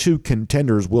 1 or 2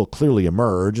 contenders will clearly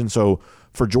emerge. And so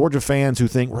for Georgia fans who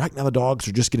think right now the Dogs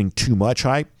are just getting too much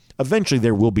hype, eventually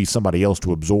there will be somebody else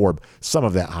to absorb some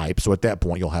of that hype. So at that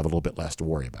point, you'll have a little bit less to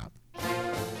worry about.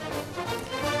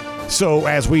 So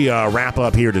as we wrap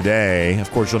up here today,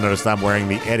 of course, you'll notice that I'm wearing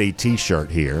the Eddie T-shirt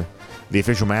here. The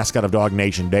official mascot of Dog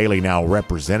Nation Daily, now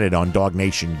represented on Dog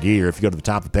Nation gear. If you go to the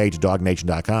top of the page at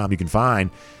dognation.com, you can find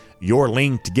your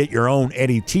link to get your own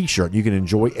Eddie T-shirt. You can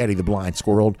enjoy Eddie the Blind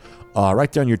Squirrel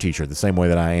right there on your T-shirt, the same way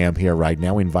that I am here right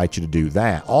now. We invite you to do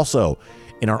that. Also,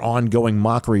 in our ongoing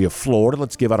mockery of Florida,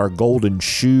 let's give out our golden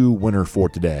shoe winner for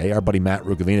today. Our buddy Matt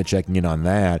Rukavina checking in on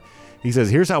that. He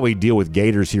says, here's how we deal with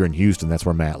gators here in Houston. That's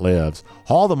where Matt lives.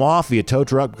 Haul them off via tow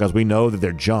truck because we know that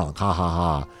they're junk. Ha, ha,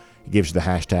 ha. He gives you the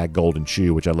hashtag golden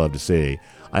shoe, which I love to see.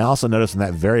 I also noticed in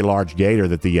that very large gator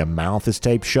that the mouth is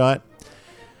taped shut.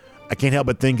 I can't help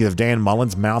but think if Dan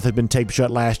Mullen's mouth had been taped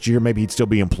shut last year, maybe he'd still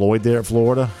be employed there at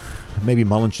Florida. Maybe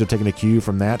Mullen should have taken a cue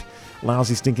from that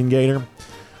lousy stinking gator.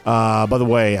 By the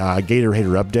way, Gator Hater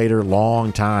Updater,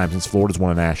 long time since Florida's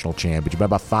won a national championship,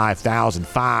 about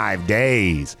 5,005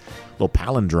 days. Little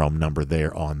palindrome number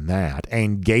there on that.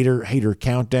 And Gator Hater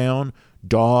Countdown,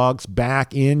 Dogs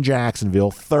back in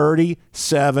Jacksonville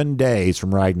 37 days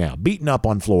from right now, beating up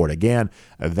on Florida. Again,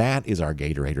 that is our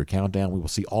Gator Hater Countdown. We will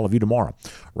see all of you tomorrow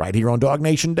right here on Dog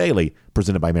Nation Daily,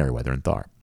 presented by Merriweather and Tharp.